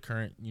 Barkley the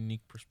current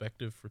unique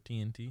perspective for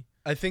TNT.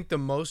 I think the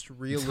most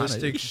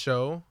realistic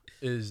show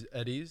is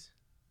Eddie's,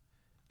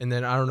 and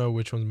then I don't know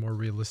which one's more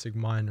realistic,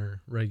 mine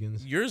or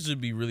Reagan's. Yours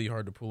would be really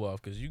hard to pull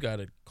off because you got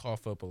to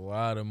cough up a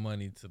lot of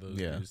money to those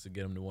dudes to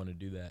get them to want to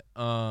do that.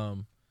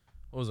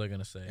 What was I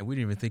gonna say? And we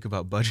didn't even think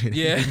about budget.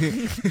 Yeah.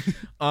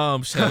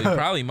 Shelly,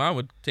 probably mine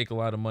would take a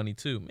lot of money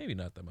too. Maybe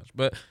not that much,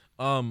 but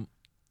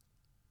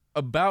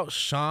about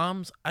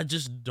Shams, I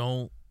just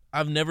don't.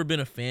 I've never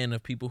been a fan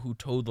of people who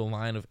toe the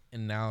line of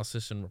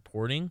analysis and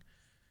reporting,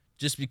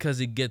 just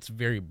because it gets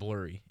very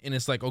blurry. And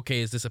it's like, okay,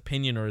 is this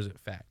opinion or is it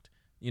fact?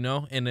 You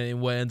know? And then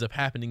what ends up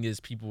happening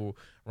is people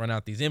run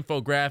out these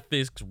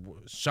infographics.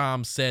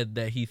 Shams said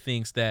that he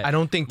thinks that. I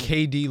don't think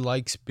KD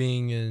likes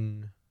being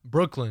in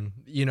Brooklyn.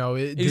 You know,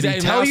 did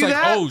exactly. he tell now it's you like,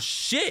 that? Oh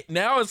shit!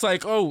 Now it's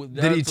like, oh,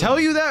 did he tell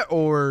you that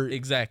or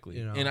exactly?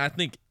 You know. And I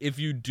think if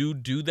you do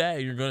that,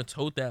 and you're gonna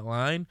tote that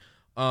line.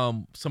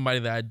 Somebody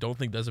that I don't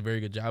think does a very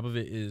good job of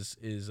it is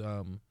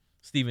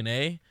Stephen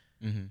A.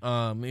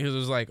 Because it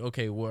was like,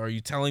 okay, well, are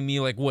you telling me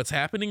like what's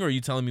happening, or are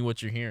you telling me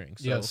what you're hearing?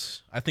 So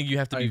yes, I think you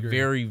have to be agree.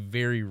 very,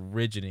 very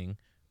rigid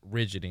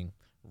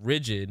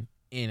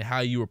in how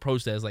you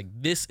approach that. It's like,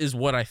 this is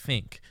what I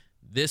think,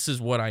 this is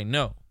what I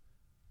know.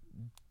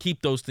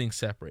 Keep those things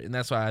separate, and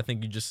that's why I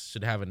think you just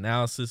should have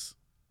analysts,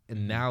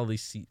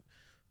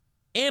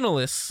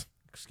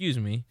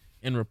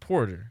 and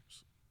reporters.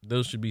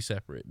 Those should be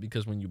separate,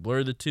 because when you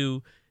blur the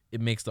two,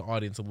 it makes the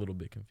audience a little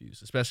bit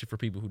confused, especially for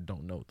people who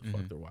don't know what the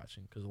fuck they're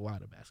watching, because a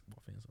lot of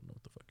basketball fans don't know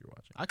what the fuck you're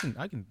watching.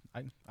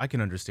 I can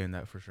understand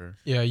that for sure.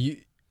 Yeah,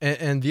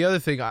 and the other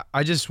thing,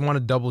 I just want to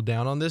double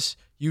down on this.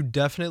 You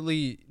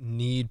definitely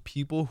need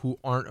people who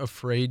aren't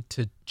afraid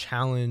to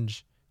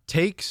challenge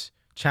takes,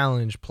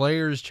 challenge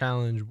players,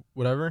 challenge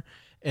whatever.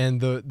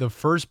 And the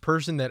first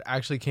person that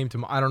actually came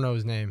to I don't know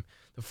his name.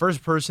 The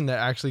first person that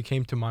actually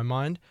came to my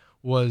mind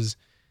was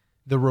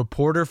the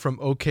reporter from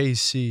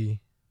OKC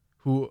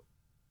who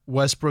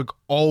Westbrook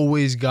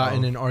always got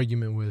in an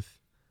argument with.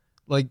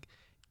 Like,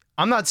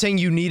 I'm not saying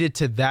you need it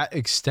to that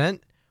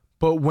extent,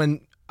 but when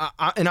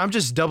and I'm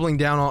just doubling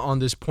down on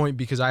this point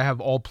because I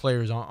have all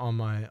players on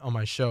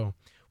my show.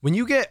 When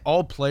you get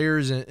all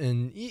players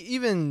and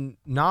even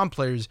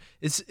non-players,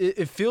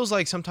 it feels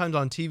like sometimes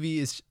on TV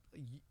is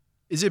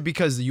it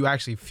because you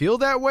actually feel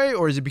that way,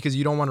 or is it because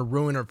you don't want to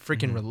ruin a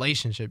freaking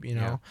relationship, you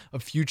know, a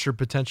future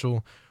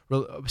potential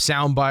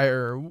soundbite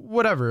or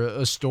whatever,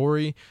 a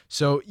story.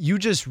 So you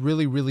just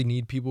really, really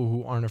need people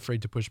who aren't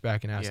afraid to push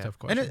back and ask tough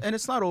questions. And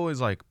it's not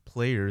always like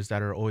players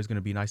that are always going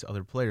to be nice to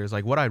other players.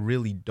 Like, what I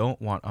really don't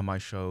want on my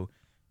show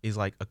is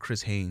like a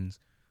Chris Haynes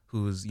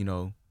who's, you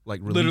know,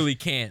 like literally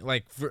can't,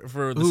 like,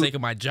 for the sake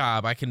of my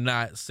job, I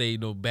cannot say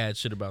no bad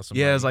shit about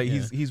somebody. Yeah, it's like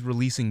he's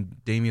releasing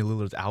Damian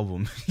Lillard's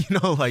album. You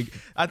know, like,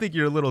 I think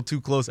you're a little too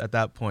close at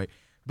that point.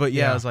 But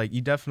yeah, it's like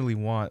you definitely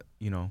want,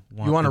 you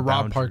want a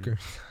Rob boundary.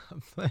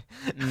 Parker.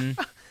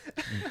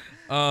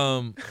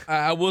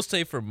 I will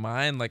say for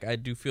mine, like, I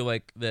do feel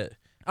like that,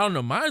 I don't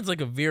know, mine's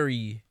like a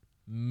very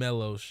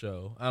mellow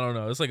show. I don't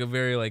know. It's like a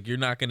very, like, you're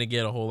not gonna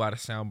get a whole lot of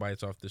sound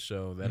bites off the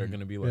show that are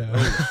gonna be like,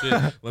 oh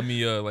shit, let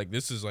me like,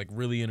 this is like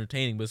really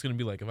entertaining, but it's gonna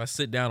be like, if I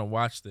sit down and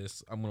watch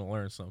this, I'm gonna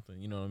learn something.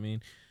 You know what I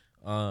mean?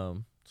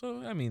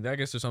 So I mean, I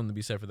guess there's something to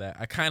be said for that.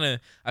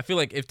 I feel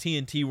like if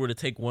TNT were to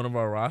take one of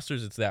our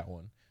rosters, it's that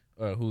one,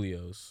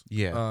 Julio's.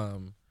 Yeah.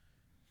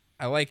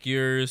 I like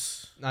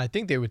yours. I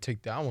think they would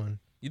take that one.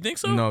 You think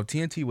so? No,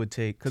 TNT would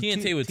take. Cause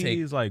TNT would take.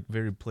 TNT is like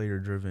very player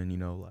driven. You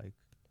know, like,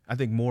 I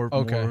think more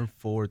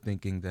forward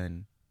thinking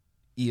than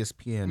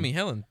ESPN. I mean,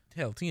 hell,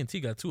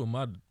 TNT got two of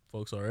my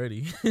folks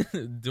already,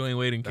 Dwayne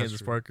Wade and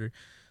Candace Parker.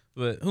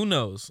 But who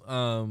knows?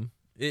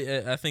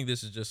 I think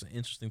this is just an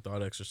interesting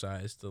thought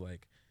exercise to,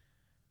 like,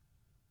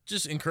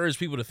 just encourage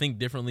people to think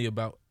differently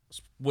about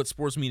what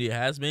sports media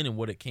has been and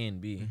what it can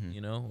be.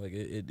 You know, like,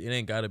 it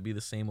ain't got to be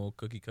the same old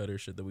cookie cutter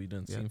shit that we've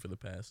done seen for the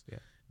past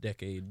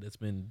decade that's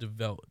been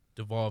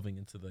devolving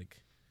into,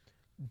 like,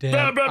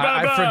 Damn,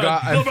 I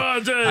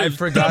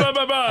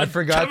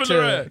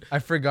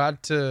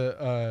forgot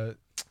to.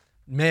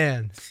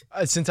 Man,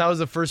 since I was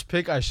the first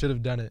pick, I should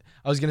have done it.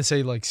 I was gonna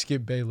say like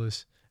Skip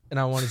Bayless, and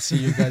I want to see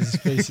your guys'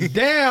 faces.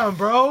 Damn,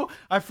 bro,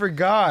 I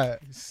forgot.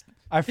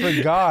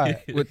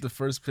 With the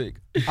first pick.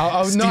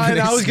 I was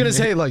gonna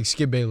say like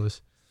Skip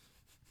Bayless,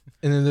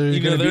 and then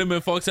there's there have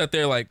been folks out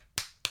there like,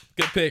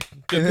 good pick,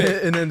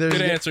 and then there's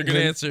good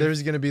answer.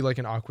 There's gonna be like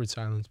an awkward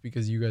silence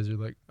because you guys are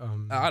like,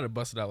 I'd have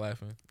busted out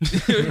laughing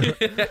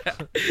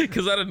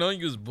because I'd have known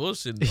you was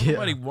bullshitting.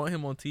 Nobody want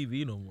him on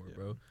TV no more,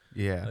 bro.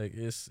 Yeah, like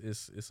it's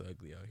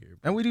ugly out here. Bro.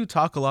 And we do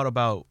talk a lot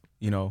about,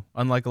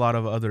 unlike a lot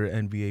of other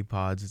NBA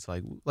pods, it's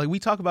like we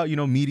talk about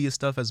media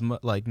stuff as much,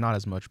 like not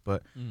as much,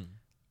 but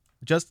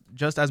just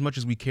as much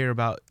as we care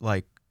about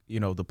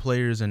the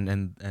players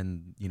and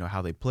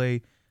how they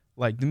play.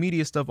 Like the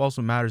media stuff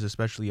also matters,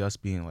 especially us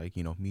being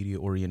media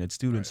oriented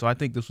students. Right. So I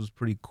think this was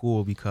pretty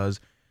cool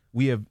because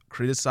we have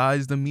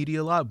criticized the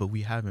media a lot, but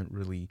we haven't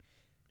really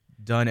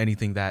done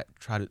anything that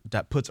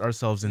puts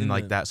ourselves in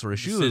like that sort of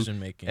shoe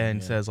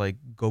and says like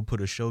go put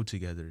a show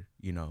together.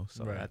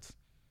 So that's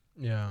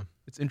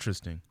it's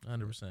interesting.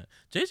 100%.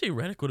 JJ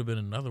Redick would have been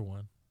another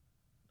one.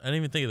 I didn't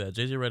even think of that.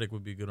 JJ Redick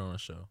would be good on a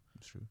show.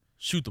 That's true.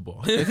 Shoot the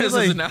ball. This is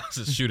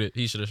analysis. Shoot it.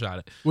 He should have shot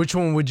it. Which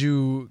one would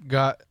you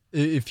got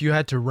if you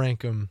had to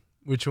rank them?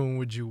 Which one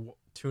would you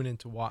tune in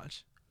to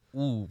watch?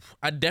 Ooh,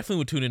 I definitely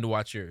would tune in to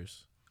watch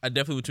yours.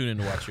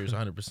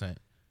 100%.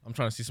 I'm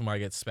trying to see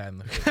somebody get spat in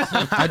the face.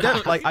 I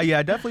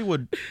definitely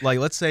would. Like,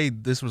 let's say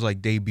this was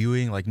like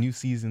debuting, like new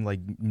season, like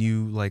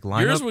new like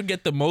lineup. Yours would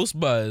get the most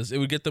buzz. It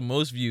would get the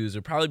most views.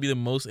 It'd probably be the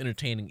most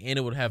entertaining, and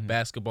it would have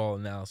basketball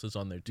analysis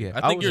on there too. Yeah,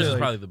 I think yours is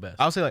probably the best.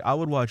 I would say like I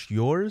would watch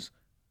yours,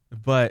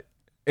 but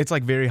it's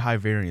like very high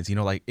variance.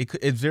 Like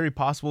it's very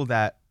possible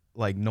that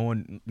like no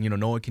one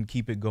can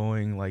keep it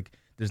going. Like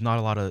there's not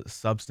a lot of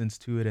substance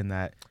to it, and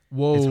that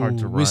it's hard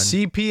to run. With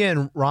CP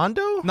and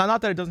Rondo?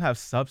 Not that it doesn't have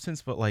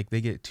substance, but like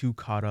they get too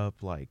caught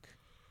up, like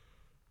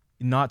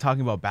not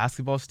talking about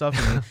basketball stuff,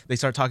 and then they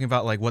start talking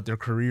about like what their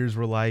careers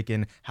were like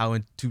and how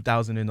in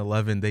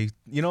 2011 they,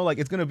 like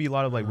it's gonna be a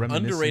lot of like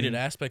reminiscing. Underrated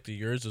aspect of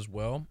yours as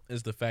well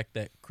is the fact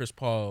that Chris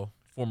Paul,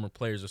 former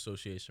Players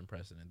Association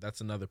president. That's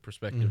another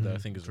perspective that I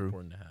think is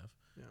important to have.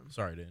 Yeah.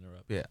 Sorry to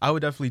interrupt. Yeah, I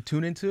would definitely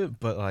tune into it,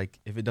 but like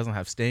if it doesn't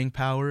have staying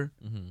power,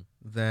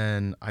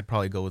 then I'd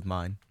probably go with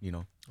mine.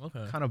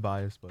 Okay. Kind of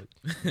biased, but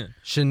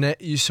Shanae,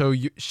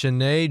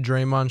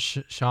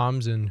 Draymond,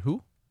 Shams, and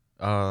who?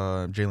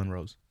 Jalen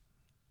Rose.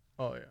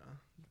 Oh yeah,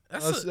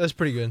 that's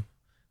pretty good.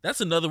 That's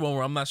another one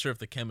where I'm not sure if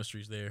the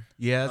chemistry's there.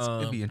 Yeah,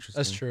 it'd be interesting.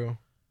 That's true.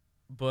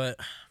 But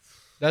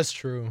that's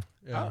true.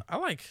 Yeah, I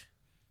like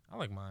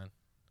mine.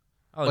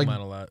 I like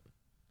mine a lot.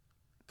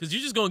 Because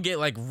you're just going to get,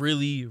 like,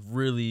 really,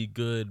 really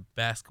good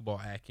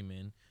basketball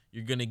acumen.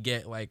 You're going to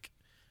get, like,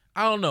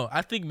 I don't know.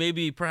 I think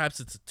maybe perhaps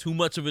it's too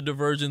much of a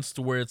divergence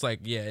to where it's like,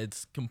 yeah,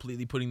 it's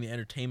completely putting the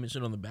entertainment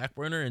shit on the back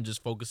burner and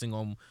just focusing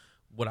on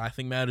what I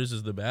think matters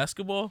is the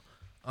basketball.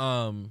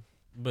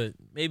 But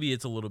maybe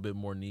it's a little bit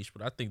more niche.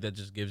 But I think that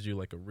just gives you,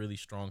 like, a really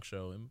strong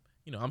show. And,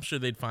 I'm sure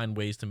they'd find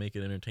ways to make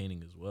it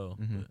entertaining as well.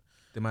 But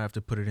they might have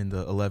to put it in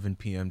the 11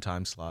 p.m.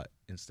 time slot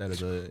instead of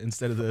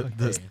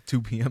the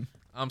 2 p.m.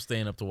 I'm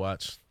staying up to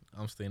watch.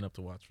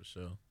 For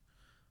sure.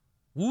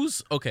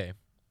 Okay?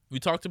 We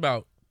talked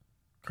about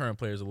current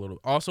players a little.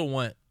 Also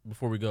want,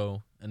 before we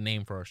go, a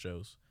name for our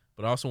shows.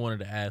 But I also wanted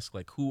to ask,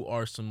 like, who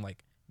are some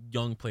like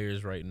young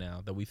players right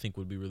now that we think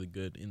would be really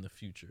good in the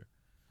future?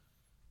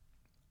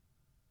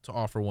 To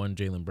offer one,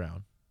 Jaylen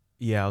Brown.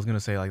 Yeah, I was gonna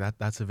say like that.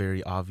 That's a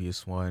very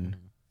obvious one.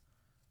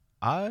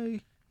 A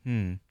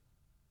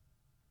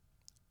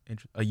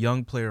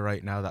young player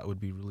right now that would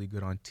be really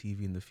good on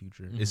TV in the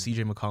future is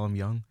CJ McCollum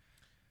Young.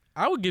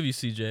 I would give you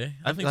CJ.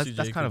 I think CJ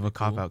that's kind of a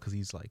cop cool. out because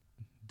he's like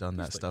done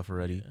that stuff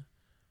already. Yeah.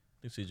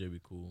 I think CJ would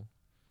be cool.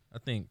 I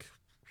think.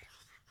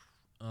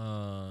 Who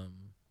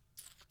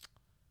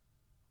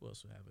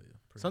else would have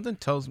it? Something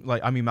tells me,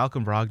 like, I mean,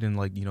 Malcolm Brogdon,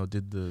 like,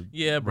 did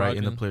the right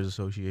in the Players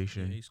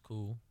Association. Yeah, he's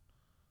cool.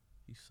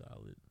 He's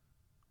solid.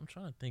 I'm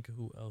trying to think of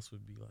who else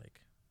would be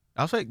like.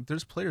 I was like,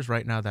 there's players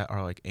right now that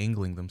are like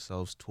angling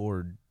themselves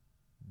toward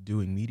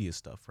doing media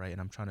stuff, right? And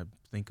I'm trying to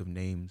think of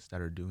names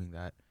that are doing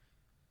that.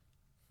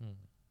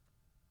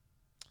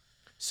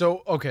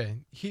 So, okay,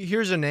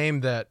 here's a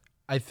name that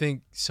I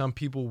think some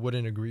people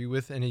wouldn't agree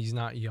with, and he's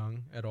not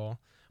young at all,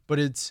 but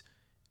it's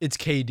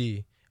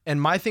KD.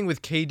 And my thing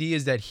with KD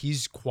is that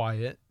he's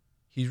quiet,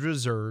 he's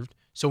reserved.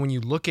 So when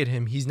you look at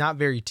him, he's not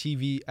very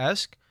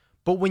TV-esque,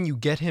 but when you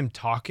get him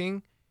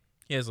talking,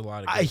 he has a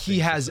lot of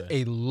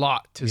a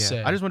lot to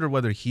say. I just wonder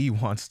whether he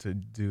wants to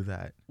do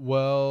that.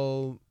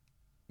 Well,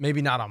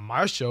 maybe not on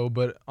my show,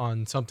 but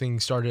on something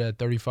started at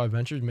 35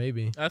 Ventures,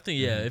 maybe. I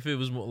think, if it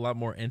was a lot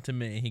more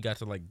intimate and he got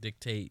to, like,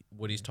 dictate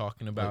what he's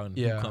talking about and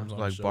who comes on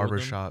the show. Like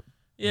barbershop.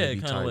 Yeah,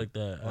 kind of like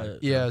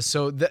that.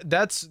 So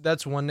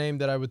that's one name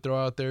that I would throw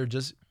out there.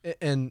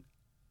 And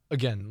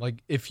again,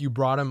 like, if you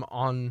brought him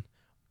on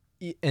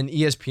an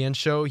ESPN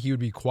show, he would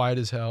be quiet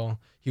as hell.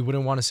 He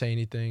wouldn't want to say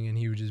anything, and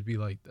he would just be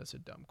like, "That's a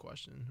dumb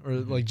question," or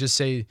like just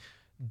say,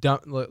 dumb,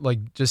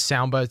 like just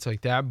sound bites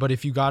like that. But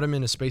if you got him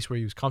in a space where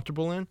he was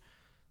comfortable in,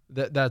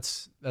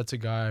 that's a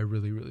guy I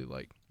really really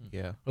like.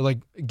 Yeah. Or like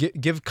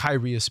give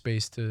Kyrie a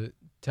space to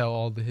tell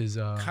all his.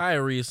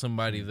 Kyrie is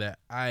somebody that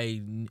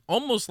I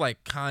almost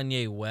like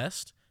Kanye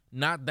West.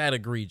 Not that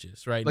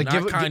egregious, right? Like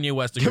not Kanye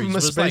West give egregious. him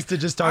a space like, to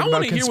just talk I about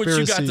want to hear what you got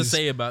to conspiracies.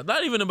 say about,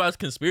 not even about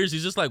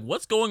conspiracies, just like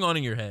what's going on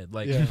in your head.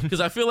 Like, Yeah. because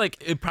I feel like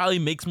it probably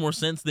makes more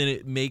sense than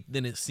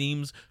it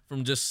seems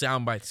from just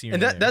sound bites here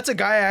And and there. that's a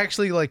guy I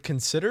actually like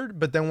considered,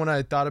 but then when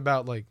I thought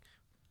about like,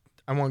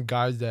 I want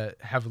guys that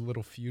have a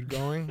little feud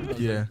going. I was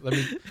Yeah. like, let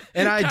me.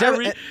 And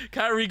I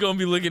Kyrie gonna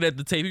be looking at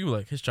the tape. He be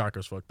like, his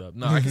chakra's fucked up.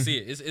 No, I can see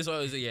it. It's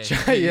always yeah.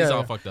 It's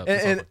all fucked up.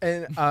 It's all fucked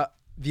up. And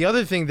the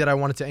other thing that I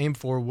wanted to aim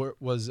for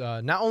was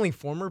not only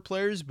former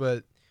players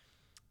but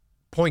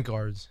point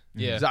guards.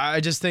 Yeah. 'Cause I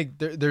just think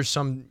there's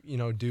some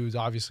dudes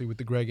obviously with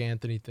the Greg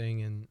Anthony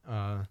thing and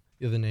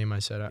the other name I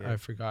said I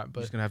forgot,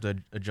 but Just gonna have to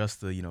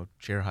adjust the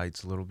chair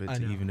heights a little bit I to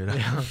know. even it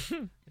out. Yeah.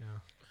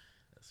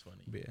 That's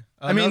funny. But yeah.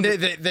 I mean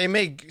Another- they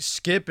make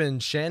Skip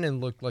and Shannon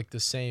look like the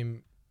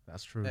same,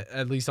 that's true.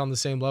 at least on the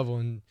same level,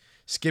 and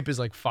Skip is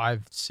like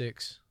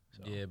 5'6".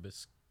 So. Yeah, but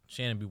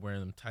Shannon be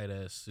wearing them tight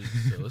ass suits,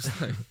 so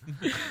it's like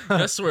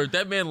I swear if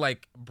that man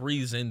like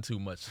breathes in too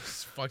much.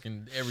 It's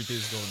fucking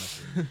everything's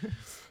going to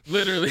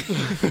literally.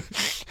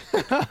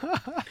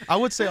 I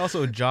would say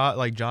also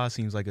Ja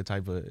seems like a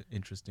type of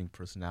interesting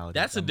personality.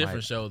 That's a that different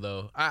might- show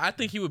though. I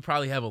think he would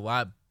probably have a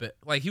lot,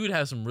 like he would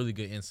have some really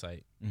good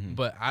insight. Mhm.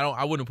 But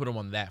I wouldn't put him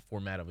on that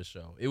format of a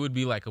show. It would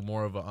be like a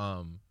more of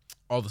a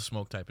all the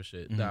smoke type of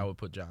shit that I would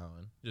put Ja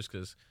on, just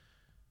because.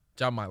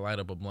 Ja might light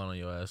up a blunt on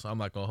your ass. I'm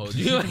not gonna hold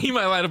you. He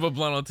might light up a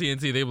blunt on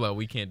TNT. They be like,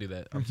 we can't do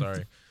that. I'm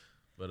sorry,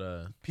 but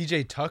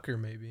PJ Tucker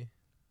maybe.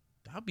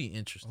 that'd be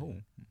interesting.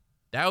 Oh.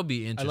 That would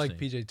be I interesting. like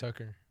PJ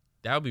Tucker.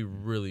 That would be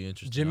really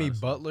interesting. Jimmy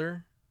honestly.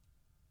 Butler.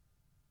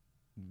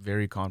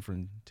 Very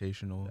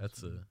confrontational.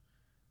 That's a.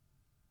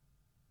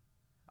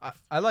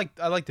 I like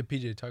the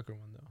PJ Tucker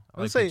one though.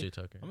 I like say- PJ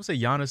Tucker. I'm gonna say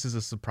Giannis is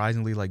a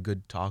surprisingly like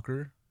good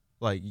talker.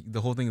 Like the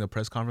whole thing in the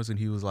press conference, and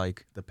he was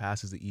like, "The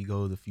past is the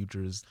ego, the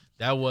future is."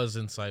 That was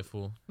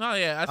insightful. No,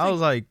 yeah, I I, think.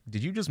 was like,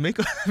 "Did you just make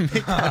that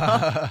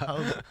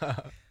up?"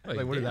 I was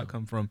like, "Where did that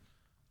come from?"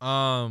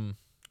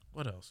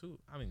 What else? Who?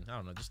 I mean, I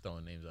don't know. Just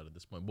throwing names out at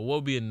this point. But what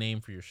would be a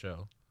name for your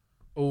show?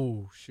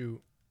 Oh shoot.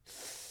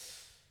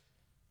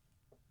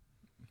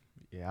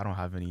 Yeah, I don't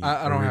have any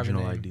I don't have a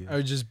original name. idea. I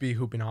would just be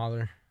Hoop and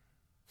Holler.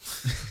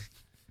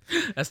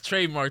 That's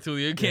trademarked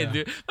Julio. You can't Yeah. do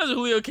it. Imagine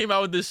Julio came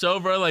out with this show,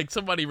 bro. Like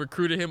somebody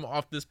recruited him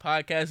off this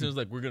podcast and was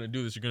like, "We're gonna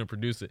do this. You're gonna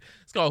produce it.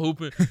 It's called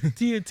Hoopin'.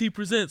 TNT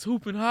presents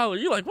Hoop and Holler."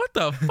 You're like, "What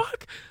the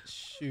fuck?"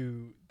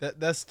 Shoot,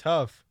 that's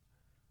tough.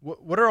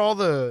 What are all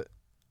the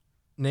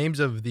names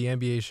of the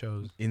NBA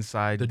shows?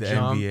 Inside The the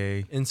Jump.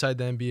 NBA, Inside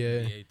the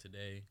NBA, NBA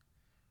today.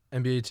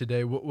 NBA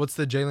Today. What's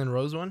the Jalen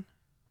Rose one?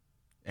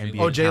 NBA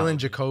Oh, Jalen count-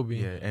 Jacoby.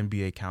 Yeah,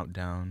 NBA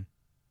countdown.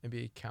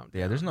 NBA Countdown.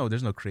 Yeah, there's no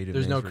creative.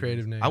 There's names no for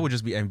creative these. name. I would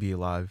just be NBA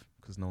Live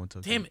because no one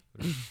took. Damn it.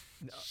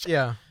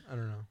 Yeah, I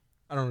don't know.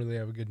 I don't really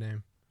have a good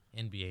name.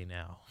 NBA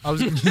now. I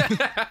was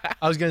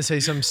I was gonna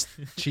say some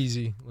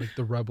cheesy like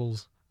the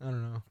Rebels. I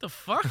don't know. The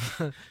fuck?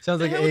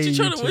 Sounds like Hey, what you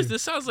trying to AAU waste? too.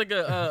 This sounds like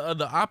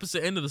the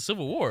opposite end of the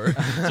Civil War.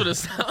 That's what it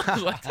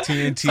sounds like.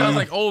 TNT. Sounds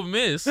like Ole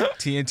Miss.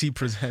 TNT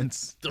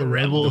presents The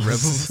Rebels.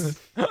 Rebels.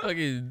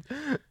 Fucking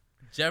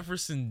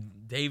Jefferson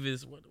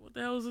Davis. What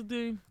the hell is his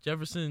name?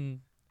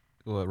 Jefferson.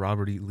 What,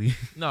 Robert E. Lee.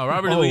 No,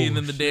 Robert Oh, Lee, and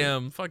then the shit.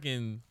 damn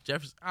fucking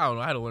Jefferson. I don't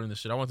know. I had to learn this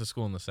shit. I went to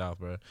school in the South,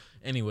 bro.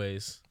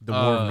 Anyways, The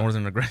War of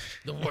Northern Aggression.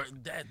 The war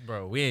that,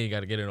 bro. We ain't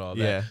got to get into all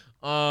Yeah.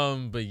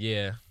 that. But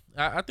yeah,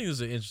 I think this is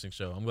an interesting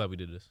show. I'm glad we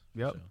did this.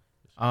 Yep.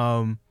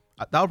 So.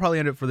 That'll probably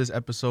end it for this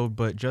episode,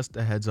 but just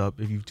a heads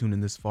up if you've tuned in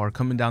this far,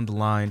 coming down the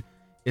line,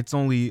 it's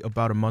only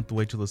about a month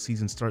away till the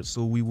season starts,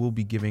 so we will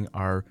be giving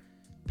our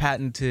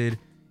patented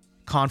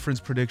conference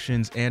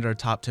predictions and our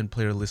top 10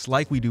 player list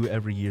like we do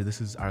every year.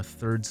 This is our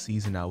third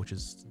season now, which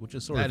is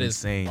sort That of is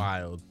insane.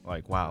 wild.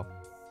 Like, wow.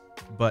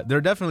 But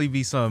there'll definitely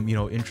be some,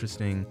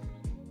 interesting,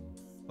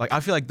 like, I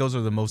feel like those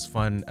are the most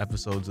fun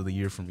episodes of the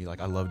year for me.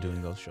 Like, I love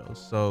doing those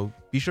shows. So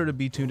be sure to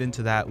be tuned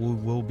into that.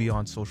 We'll be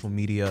on social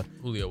media,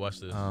 Julio, watch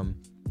this. on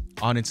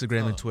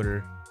Instagram and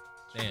Twitter.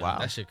 Damn, wow.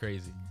 that shit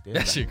crazy. Yeah,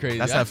 that shit crazy.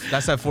 That's that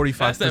 45%.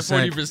 That's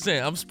that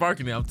 40%. I'm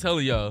sparking it. I'm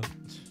telling y'all.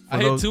 I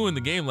hit those- 2 in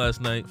the game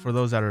last night. For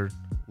those that are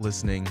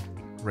listening,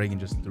 Reagan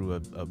just threw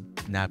a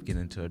napkin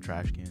into a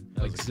trash can.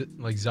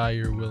 Like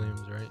Zaire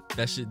Williams, right?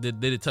 That shit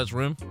did it touch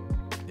rim?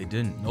 They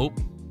didn't. Nope.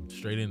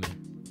 Straight in there.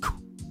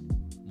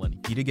 Money.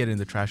 He did get it in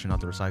the trash and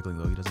not the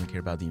recycling, though. He doesn't care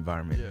about the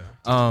environment.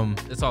 Yeah.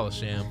 It's all a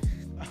sham.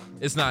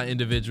 It's not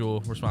individual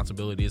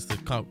responsibility. It's the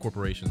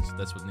corporations.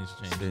 That's what needs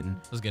to change. Didn't.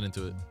 Let's get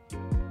into it.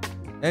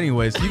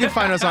 Anyways, you can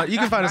find us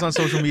on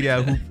social media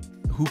at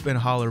Hoop and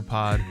Holler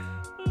Pod,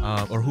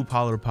 or Hoop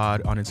Holler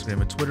Pod on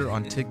Instagram and Twitter,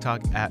 on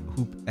TikTok at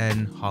Hoop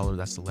N Holler.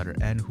 That's the letter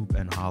N, Hoop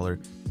N Holler.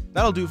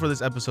 That'll do it for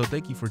this episode.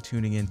 Thank you for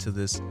tuning in to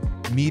this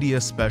media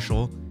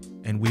special.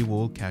 and we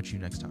will catch you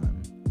next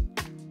time.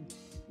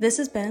 This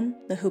has been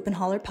the Hoop and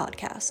Holler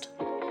Podcast.